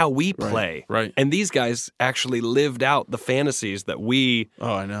 That's how we play. Right. And these guys actually lived out the fantasies that we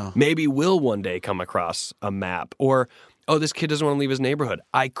maybe will one day come across a map. Or, oh, this kid doesn't want to leave his neighborhood.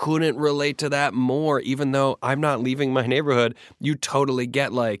 I couldn't relate to that more, even though I'm not leaving my neighborhood. You totally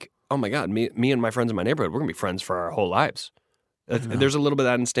get like, oh my God, me and my friends in my neighborhood, we're going to be friends for our whole lives. There's a little bit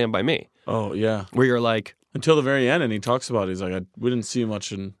of that in Stand By Me. Oh, yeah. Where you're like... Until the very end, and he talks about it. He's like, we didn't see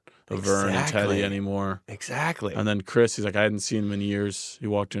much in Vern and Teddy anymore. Exactly. And then Chris, he's like, I hadn't seen him in years. He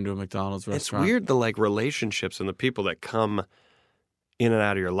walked into a McDonald's restaurant. It's weird, the like relationships and the people that come in and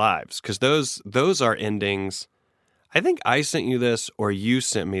out of your lives. Because those are endings. I think I sent you this, or you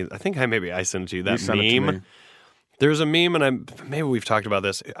sent me. I think I sent it to you. That meme. There's a meme, and maybe we've talked about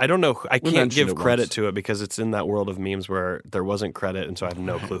this. I don't know. I can't give credit to it because it's in that world of memes where there wasn't credit, and so I have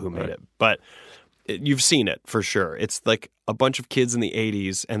no clue who made it. But you've seen it for sure. It's like a bunch of kids in the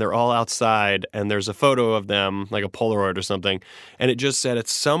 80s, and they're all outside, and there's a photo of them, like a Polaroid or something, and it just said at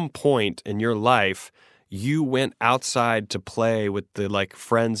some point in your life, you went outside to play with the like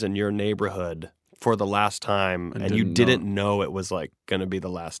friends in your neighborhood for the last time, and you didn't know it was like going to be the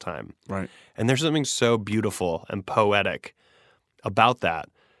last time. Right. And there's something so beautiful and poetic about that,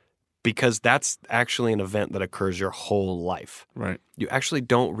 because that's actually an event that occurs your whole life. Right. You actually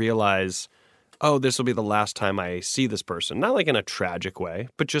don't realize, oh, this will be the last time I see this person. Not like in a tragic way,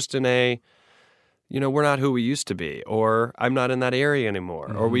 but just in a, we're not who we used to be, or I'm not in that area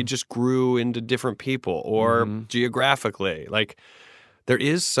anymore, or we just grew into different people, or geographically. Like, there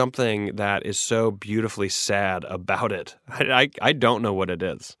is something that is so beautifully sad about it. I don't know what it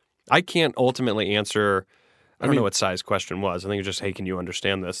is. I can't ultimately answer. I don't know what Sai's question was. I think it's just, hey, can you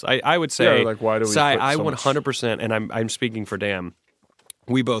understand this? I would say, like, why do we Sai, put I so 100%, and I'm speaking for Dan,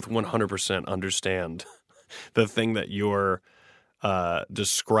 we both 100% understand the thing that you're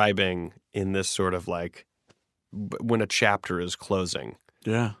describing in this sort of like when a chapter is closing.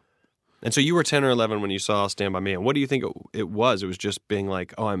 Yeah. And so you were 10 or 11 when you saw Stand By Me. And what do you think it was? It was just being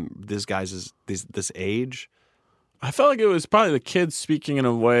like, oh, this guy's this age? I felt like it was probably the kids speaking in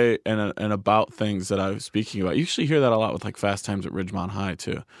a way and about things that I was speaking about. You usually hear that a lot with like Fast Times at Ridgemont High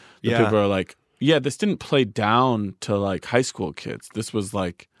too. People are like, this didn't play down to like high school kids. This was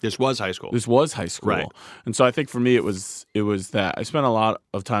high school. This was high school. Right. And so I think for me it was that I spent a lot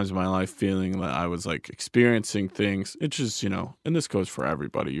of times in my life feeling that I was like experiencing things. It's just, and this goes for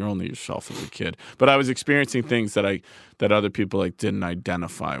everybody. You're only yourself as a kid. But I was experiencing things that other people like didn't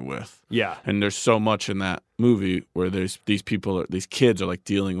identify with. Yeah. And there's so much in that movie where there's these kids are like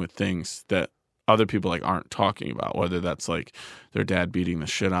dealing with things that other people like aren't talking about, whether that's like their dad beating the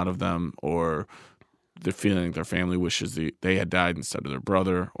shit out of them, or they're feeling their family wishes they had died instead of their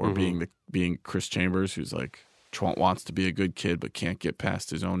brother, or being Chris Chambers, who's like wants to be a good kid but can't get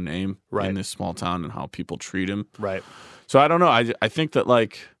past his own name in this small town and how people treat him. Right. So I don't know. I think that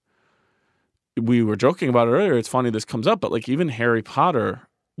like we were joking about it earlier. It's funny this comes up, but like even Harry Potter,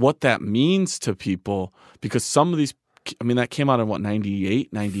 what that means to people, because some of these, that came out in what,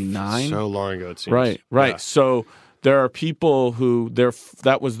 98, 99? So long ago, it seems. Right. Yeah. So there are people who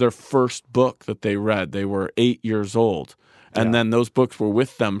that was their first book that they read. They were 8 years old. And then those books were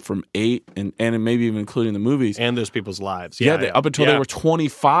with them from 8 and maybe even including the movies. And those people's lives. Up until they were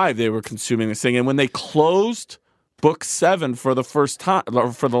 25, they were consuming this thing. And when they closed book 7 for the first time,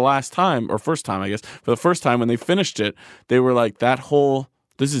 or for the last time, or first time, I guess, for the first time when they finished it, they were like,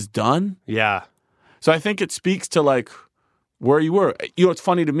 this is done? Yeah. So I think it speaks to like where you were. It's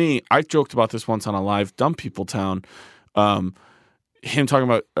funny to me. I joked about this once on a live Dumb People Town. Him talking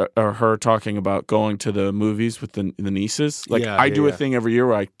about or her talking about going to the movies with the nieces. Like I do a thing every year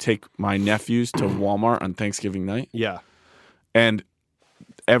where I take my nephews to Walmart on Thanksgiving night. Yeah. And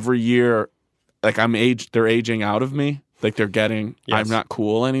every year, like they're aging out of me. Like they're getting, I'm not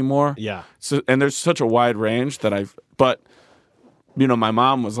cool anymore. Yeah. So and there's such a wide range but my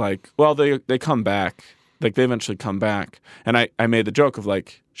mom was like, well, they come back. Like, they eventually come back. And I made the joke of,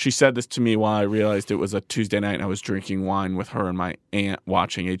 like, she said this to me while I realized it was a Tuesday night and I was drinking wine with her and my aunt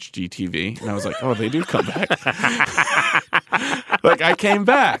watching HGTV. And I was like, oh, they do come back. Like, I came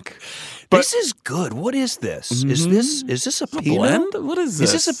back. But, this is good. What is this? Mm-hmm. Is this a blend? What is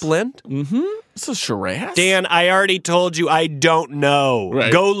this? Is this a blend? Mm-hmm. It's a Shiraz. Dan, I already told you I don't know.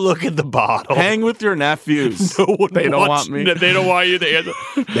 Right. Go look at the bottle. Hang with your nephews. No one they don't want me. They don't want you to answer.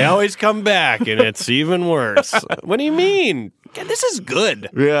 They always come back, and it's even worse. What do you mean? This is good.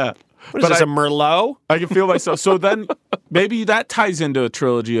 Yeah. What is this, a Merlot? I can feel myself. So then maybe that ties into a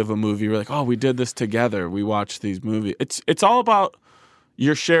trilogy of a movie. We're like, oh, we did this together. We watched these movies. It's all about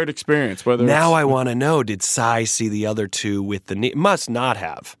your shared experience. Now I want to know, did Cy see the other two with the Must not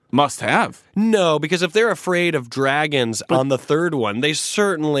have. Must have. No, because if they're afraid of dragons on the third one, they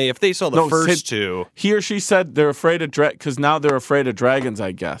certainly, if they saw the first two. He or she said they're afraid of because now they're afraid of dragons,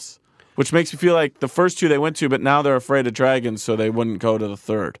 I guess. Which makes me feel like the first two they went to, but now they're afraid of dragons, so they wouldn't go to the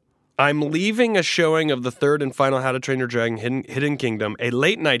third. I'm leaving a showing of the third and final How to Train Your Dragon Hidden Kingdom, a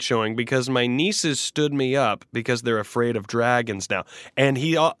late night showing, because my nieces stood me up because they're afraid of dragons now. And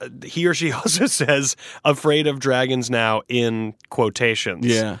he or she also says afraid of dragons now in quotations.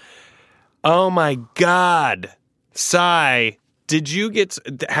 Yeah. Oh my God. Cy,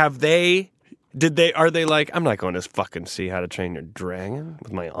 are they like, I'm not going to fucking see How to Train Your Dragon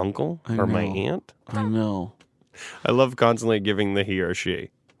with my uncle or my aunt? I know. I love constantly giving the he or she.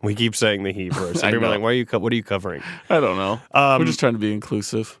 We keep saying the he first. People are like, what are you covering? I don't know. We're just trying to be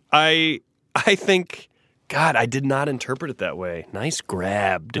inclusive. I think, God, I did not interpret it that way. Nice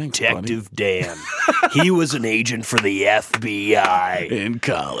grab, Detective Dan. He was an agent for the FBI. In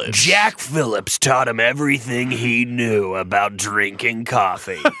college. Jack Phillips taught him everything he knew about drinking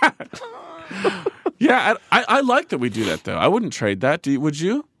coffee. Yeah, I like that we do that, though. I wouldn't trade that. Would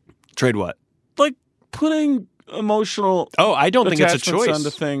you? Trade what? Like putting emotional I don't think it's a choice. Onto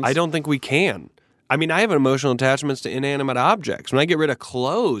things. I don't think we can. I mean, I have emotional attachments to inanimate objects. When I get rid of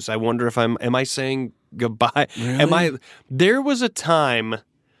clothes, I wonder if am I saying goodbye? Really? There was a time,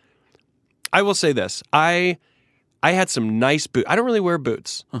 I will say this, I had some nice boots. I don't really wear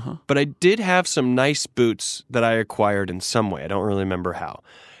boots, but I did have some nice boots that I acquired in some way. I don't really remember how.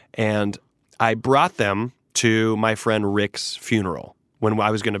 And I brought them to my friend Rick's funeral when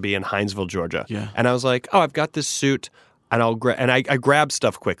I was going to be in Hinesville, Georgia. Yeah. And I was like, oh, I've got this suit, and I grabbed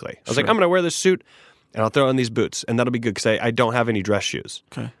stuff quickly. I was like, I'm going to wear this suit, and I'll throw on these boots, and that'll be good because I don't have any dress shoes.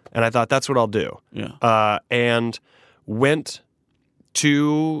 Okay. And I thought, that's what I'll do. Yeah. And went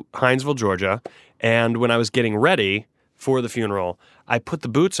to Hinesville, Georgia, and when I was getting ready for the funeral, I put the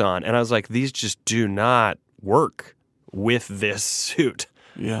boots on, and I was like, these just do not work with this suit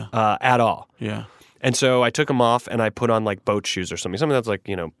at all. Yeah. And so I took them off and I put on like boat shoes or something that's like,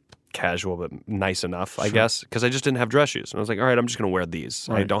 casual but nice enough, I guess, because I just didn't have dress shoes. And I was like, all right, I'm just going to wear these.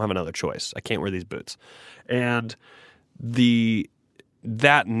 Right. I don't have another choice. I can't wear these boots. And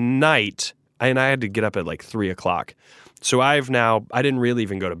that night, and I had to get up at like 3 o'clock. So I didn't really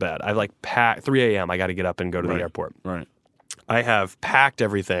even go to bed. I've like packed 3 a.m. I got to get up and go to the airport. Right. I have packed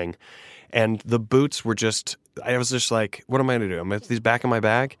everything, and the boots were just, I was just like, what am I going to do? I'm going to put these back in my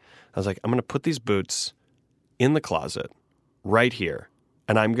bag. I was like, I'm going to put these boots in the closet right here,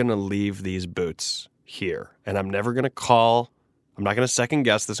 and I'm going to leave these boots here. And I'm never going to call. I'm not going to second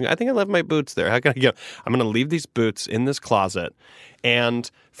guess this. I think I left my boots there. How can I get? I'm going to leave these boots in this closet. And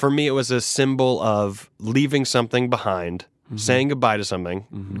for me, it was a symbol of leaving something behind, saying goodbye to something.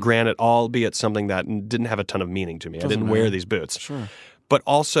 Granted, albeit something that didn't have a ton of meaning to me. I didn't wear these boots. Sure. But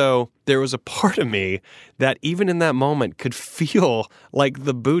also, there was a part of me that even in that moment could feel like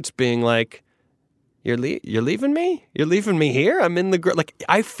the boots being like, You're leaving me? You're leaving me here? I'm in the... Like,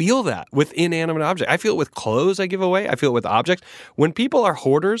 I feel that with inanimate objects. I feel it with clothes I give away. I feel it with objects. When people are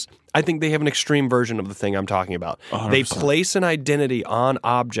hoarders, I think they have an extreme version of the thing I'm talking about. 100%. They place an identity on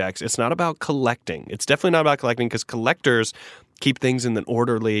objects. It's not about collecting. It's definitely not about collecting because collectors keep things in an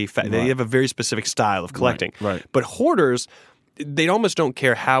orderly... They have a very specific style of collecting. Right. But hoarders, they almost don't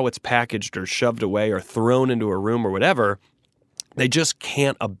care how it's packaged or shoved away or thrown into a room or whatever. They just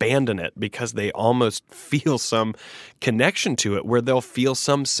can't abandon it because they almost feel some connection to it where they'll feel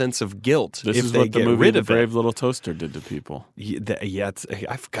some sense of guilt this if is they what the get movie rid The of Brave it. Little Toaster did to people.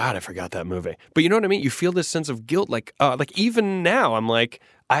 I forgot that movie. But you know what I mean? You feel this sense of guilt. Like even now, I'm like,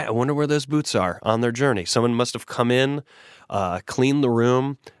 I wonder where those boots are on their journey. Someone must have come in, cleaned the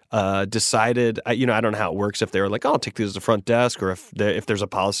room, decided, I don't know how it works, if they were like, oh, I'll take these to the front desk, or if there's a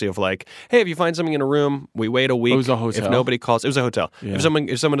policy of like, hey, if you find something in a room, we wait a week. It was a hotel. If nobody calls, it was a hotel. Yeah.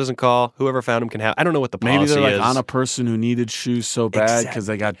 If someone doesn't call, whoever found them can have. I don't know what the policy is. Maybe they're like on a person who needed shoes so bad because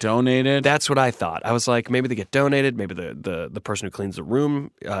they got donated. That's what I thought. I was like, maybe they get donated. Maybe the person who cleans the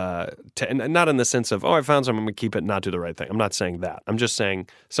room, and not in the sense of, oh, I found something, I'm going to keep it and not do the right thing. I'm not saying that. I'm just saying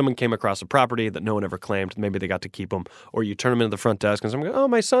someone came across a property that no one ever claimed. Maybe they got to keep them, or you turn them into the front desk and someone goes, oh,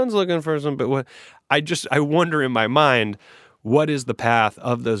 my son's looking for some. But what I wonder in my mind, what is the path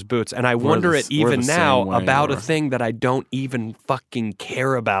of those boots? And I wonder it even now about a thing that I don't even fucking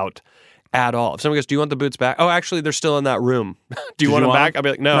care about at all. If someone goes, do you want the boots back? Oh, actually, they're still in that room. Do you want them back? I'll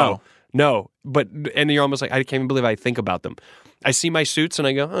be like, no. But, and you're almost like, I can't even believe I think about them. I see my suits and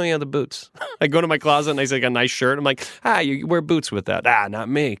I go, oh yeah, the boots. I go to my closet and I see like a nice shirt. I'm like, you wear boots with that. Not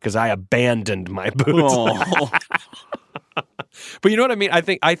me, because I abandoned my boots. But you know what I mean? I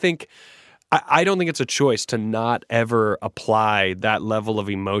don't think it's a choice to not ever apply that level of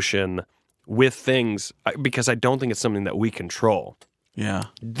emotion with things, because I don't think it's something that we control. Yeah.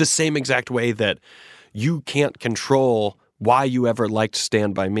 The same exact way that you can't control why you ever liked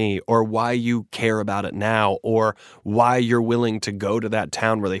Stand By Me, or why you care about it now, or why you're willing to go to that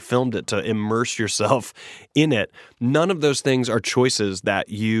town where they filmed it to immerse yourself in it. None of those things are choices that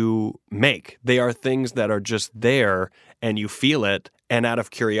you make. They are things that are just there and you feel it, and out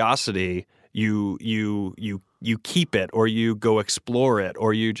of curiosity, you keep it, or you go explore it,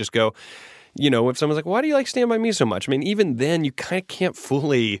 or you just go, if someone's like, why do you like Stand By Me so much? I mean, even then you kind of can't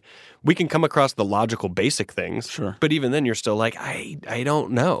fully, we can come across the logical basic things. Sure. But even then you're still like, I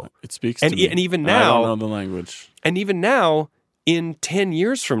don't know. It speaks to me. And even now, I don't know the language. And even now, in 10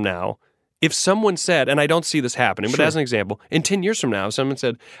 years from now, if someone said, and I don't see this happening, but as an example, in 10 years from now, if someone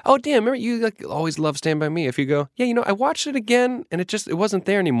said, oh, damn, remember you always loved Stand By Me. If you go, yeah, I watched it again and it wasn't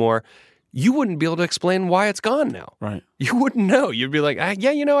there anymore. You wouldn't be able to explain why it's gone now. Right. You wouldn't know. You'd be like, I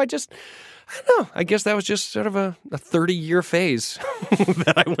don't know. I guess that was just sort of a 30-year phase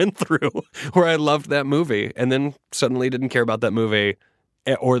that I went through where I loved that movie and then suddenly didn't care about that movie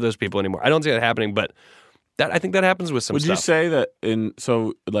or those people anymore. I don't see that happening, but I think that happens with some stuff. Would you say that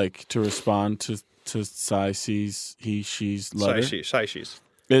to respond to Psyche's, she's letter? Psyche's.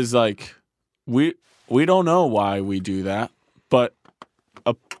 Is like, we don't know why we do that, but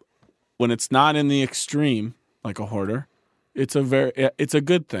when it's not in the extreme, like a hoarder, it's a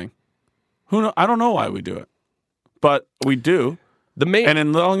good thing. I don't know why we do it, but we do. And as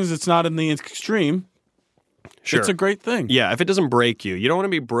long as it's not in the extreme, it's a great thing. Yeah, if it doesn't break you, you don't want to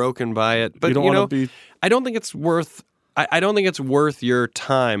be broken by it. But you don't want to be. I don't think it's worth. I don't think it's worth your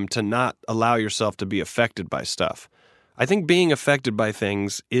time to not allow yourself to be affected by stuff. I think being affected by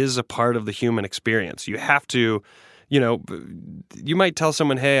things is a part of the human experience. You have to. You might tell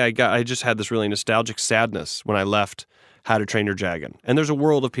someone, hey, I just had this really nostalgic sadness when I left How to Train Your Dragon. And there's a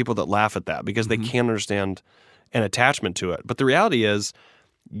world of people that laugh at that because they can't understand an attachment to it. But the reality is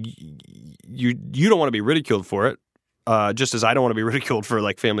you don't want to be ridiculed for it, just as I don't want to be ridiculed for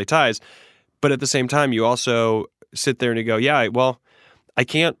like family ties. But at the same time, you also sit there and you go, yeah, well, I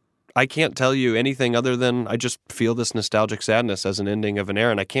can't I can't tell you anything other than I just feel this nostalgic sadness as an ending of an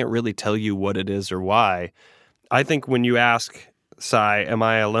era, and I can't really tell you what it is or why. I think when you ask, Sai, am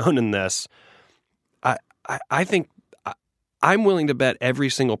I alone in this? I think I'm willing to bet every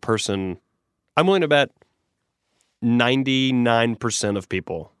single person, I'm willing to bet 99% of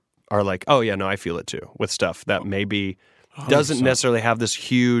people are like, oh yeah, no, I feel it too, with stuff that maybe doesn't 100%. necessarily have this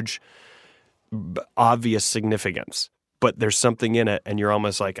huge, obvious significance, but there's something in it, and you're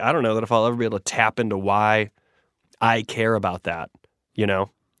almost like, I don't know that if I'll ever be able to tap into why I care about that, you know?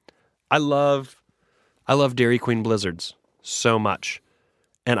 I love Dairy Queen Blizzards so much.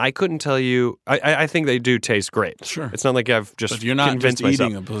 And I couldn't tell you, I think they do taste great. Sure. It's not like I've just But you're not convinced just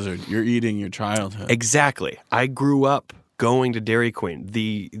eating myself. a Blizzard. You're eating your childhood. Exactly. I grew up going to Dairy Queen.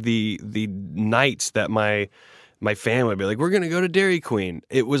 The nights that my family would be like, we're going to go to Dairy Queen.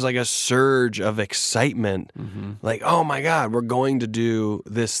 It was like a surge of excitement. Mm-hmm. Like, oh my God, we're going to do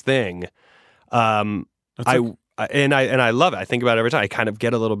this thing. And I love it. I think about it every time. I kind of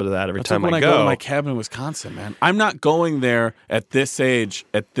get a little bit of that every time like I when go. I go to my cabin in Wisconsin, man. I'm not going there at this age,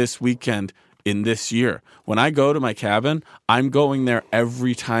 at this weekend, in this year. When I go to my cabin, I'm going there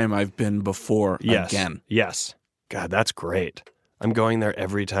every time I've been before again. Yes. God, that's great. I'm going there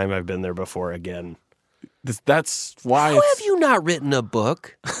every time I've been there before again. That's why. How have you not written a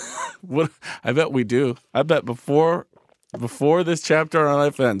book? What? I bet we do. I bet before this chapter on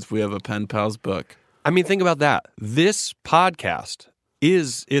Life Ends, we have a Pen Pals book. I mean, think about that. This podcast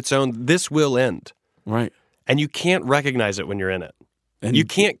is its own. This will end. Right. And you can't recognize it when you're in it. And you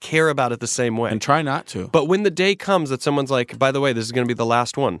can't care about it the same way. And try not to. But when the day comes that someone's like, by the way, this is going to be the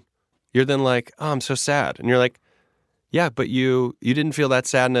last one, you're then like, oh, I'm so sad. And you're like, yeah, but you didn't feel that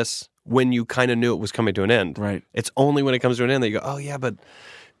sadness when you kind of knew it was coming to an end. Right. It's only when it comes to an end that you go, oh, yeah, but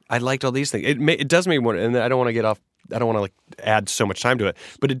I liked all these things. It does make me wonder, and I don't want to get off. I don't want to like add so much time to it,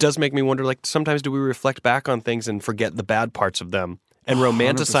 but it does make me wonder, like, sometimes do we reflect back on things and forget the bad parts of them and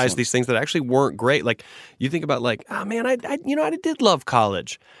romanticize 100%. these things that actually weren't great? Like, you think about like, oh man, I did love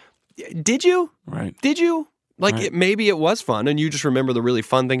college. Did you? Right. Did you? Like, Right. maybe it was fun and you just remember the really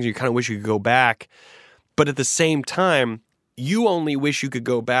fun things. You kind of wish you could go back. But at the same time, you only wish you could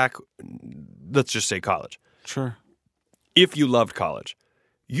go back, let's just say college. Sure. If you loved college.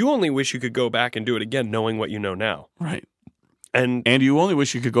 You only wish you could go back and do it again knowing what you know now. Right. And you only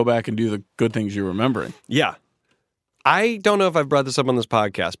wish you could go back and do the good things you're remembering. yeah. I don't know if I've brought this up on this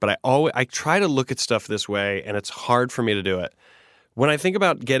podcast, but I try to look at stuff this way, and it's hard for me to do it. When I think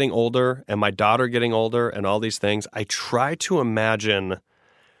about getting older and my daughter getting older and all these things, I try to imagine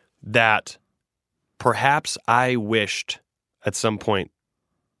that perhaps I wished at some point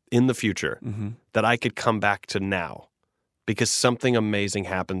in the future that I could come back to now because something amazing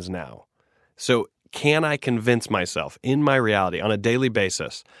happens now. So can I convince myself in my reality on a daily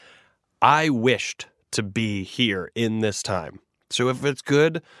basis, I wished to be here in this time. So if it's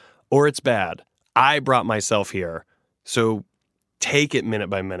good or it's bad, I brought myself here. So take it minute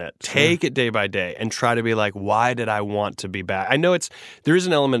by minute, take it day by day, and try to be like, why did I want to be back? I know there is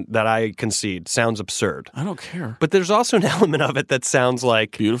an element that I concede sounds absurd. I don't care. But there's also an element of it that sounds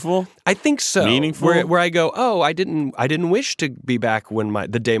like beautiful. I think so. Meaningful. Where I go, oh, I didn't wish to be back when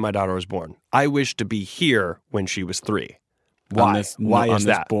the day my daughter was born. I wished to be here when she was 3. Why? Why is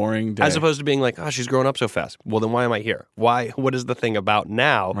that? Boring day. As opposed to being like, oh, she's growing up so fast. Well, then why am I here? Why? What is the thing about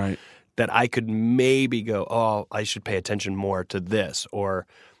now that I could maybe go, oh, I should pay attention more to this or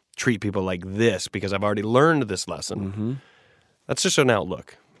treat people like this because I've already learned this lesson. Mm-hmm. That's just an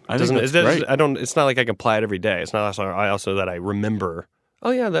outlook. I think that's great. It's not like I can apply it every day. It's not also that I remember,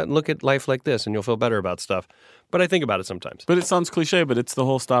 oh yeah, look at life like this and you'll feel better about stuff. But I think about it sometimes. But it sounds cliche, but it's the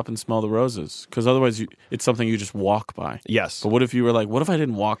whole stop and smell the roses. Because otherwise it's something you just walk by. Yes. But what if you were like, what if I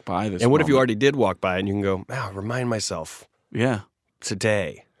didn't walk by this And what moment? if you already did walk by and you can go, remind myself. Yeah.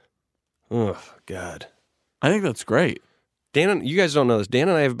 Today. Oh, God. I think that's great. Dan, you guys don't know this. Dan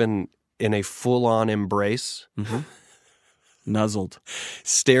and I have been in a full-on embrace. Mm-hmm. Nuzzled.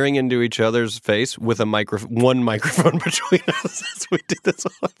 Staring into each other's face with one microphone between us as we did this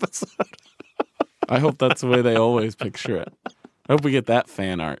whole episode. I hope that's the way they always picture it. I hope we get that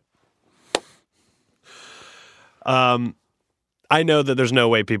fan art. I know that there's no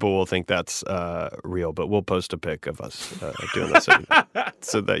way people will think that's real, but we'll post a pic of us doing this,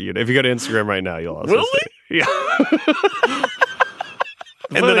 so that if you go to Instagram right now, you'll also see it. Yeah.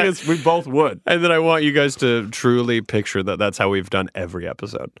 And then we both would. And then I want you guys to truly picture that that's how we've done every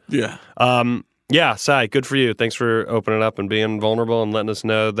episode. Yeah. Yeah, Sai, good for you. Thanks for opening up and being vulnerable and letting us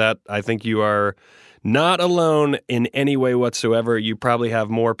know that. I think you are not alone in any way whatsoever. You probably have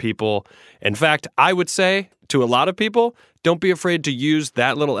more people. In fact, I would say to a lot of people, don't be afraid to use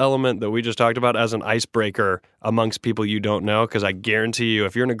that little element that we just talked about as an icebreaker amongst people you don't know, because I guarantee you,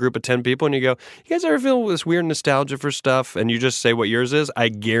 if you're in a group of 10 people and you go, you guys ever feel this weird nostalgia for stuff, and you just say what yours is, I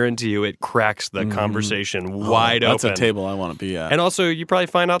guarantee you it cracks the conversation wide open. That's a table I want to be at. And also, you probably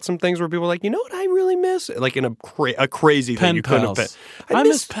find out some things where people are like, you know what I really miss? Like in a crazy thing you couldn't have been. I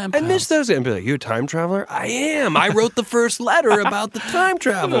miss pen pals. I miss those. And be like, you a time traveler? I am. I wrote the first letter about the time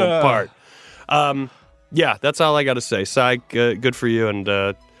travel part. Yeah, that's all I got to say. Cy, good for you,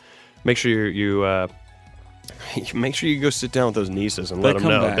 and make sure you make sure you go sit down with those nieces and let them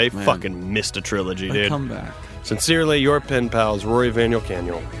know back, they man. Fucking missed a trilogy, They dude. come back. Sincerely, your pen pals, Rory Vaniel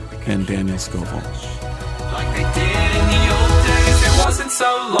Caniel And Daniel Scoville. Like they did in the old days, it wasn't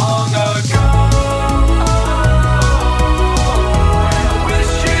so long ago.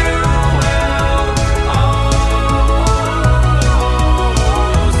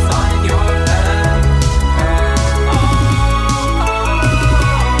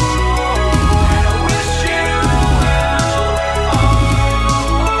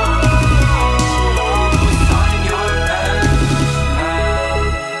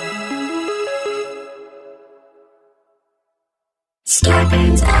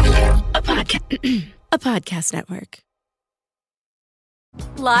 Starbane's Audio, a podcast network.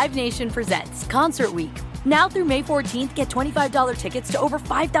 Live Nation presents Concert Week. Now through May 14th, get $25 tickets to over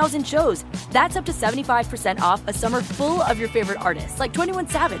 5,000 shows. That's up to 75% off a summer full of your favorite artists like 21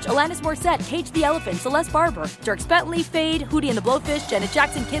 Savage, Alanis Morissette, Cage the Elephant, Celeste Barber, Dierks Bentley, Fade, Hootie and the Blowfish, Janet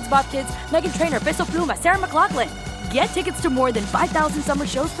Jackson, Kids Bop Kids, Meghan Trainor, Peso Pluma, Sarah McLachlan. Get tickets to more than 5,000 summer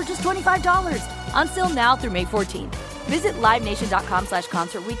shows for just $25. Until now through May 14th. Visit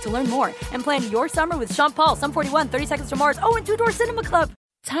LiveNation.com/Concert Week to learn more and plan your summer with Sean Paul, Sum 41, 30 Seconds to Mars, and Two Door Cinema Club.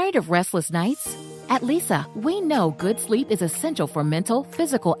 Tired of restless nights? At Leesa, we know good sleep is essential for mental,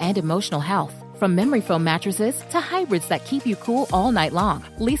 physical, and emotional health. From memory foam mattresses to hybrids that keep you cool all night long,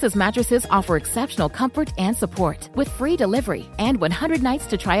 Leesa's mattresses offer exceptional comfort and support with free delivery and 100 nights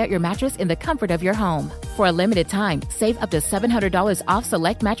to try out your mattress in the comfort of your home. For a limited time, save up to $700 off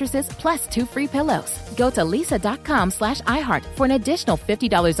select mattresses plus 2 free pillows. Go to leesa.com/iHeart for an additional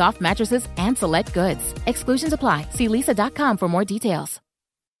 $50 off mattresses and select goods. Exclusions apply. See leesa.com for more details.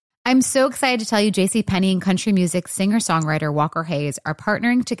 I'm so excited to tell you JCPenney and country music singer-songwriter Walker Hayes are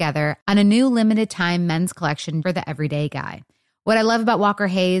partnering together on a new limited-time men's collection for the everyday guy. What I love about Walker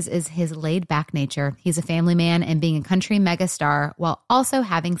Hayes is his laid-back nature. He's a family man, and being a country megastar while also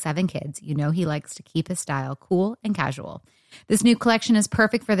having 7 kids, you know he likes to keep his style cool and casual. This new collection is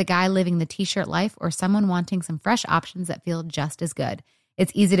perfect for the guy living the t-shirt life or someone wanting some fresh options that feel just as good.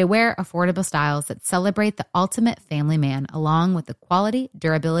 It's easy to wear, affordable styles that celebrate the ultimate family man, along with the quality,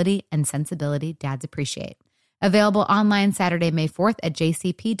 durability, and sensibility dads appreciate. Available online Saturday, May 4th at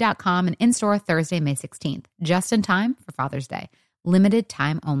jcp.com and in-store Thursday, May 16th. Just in time for Father's Day. Limited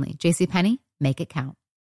time only. JCPenney, make it count.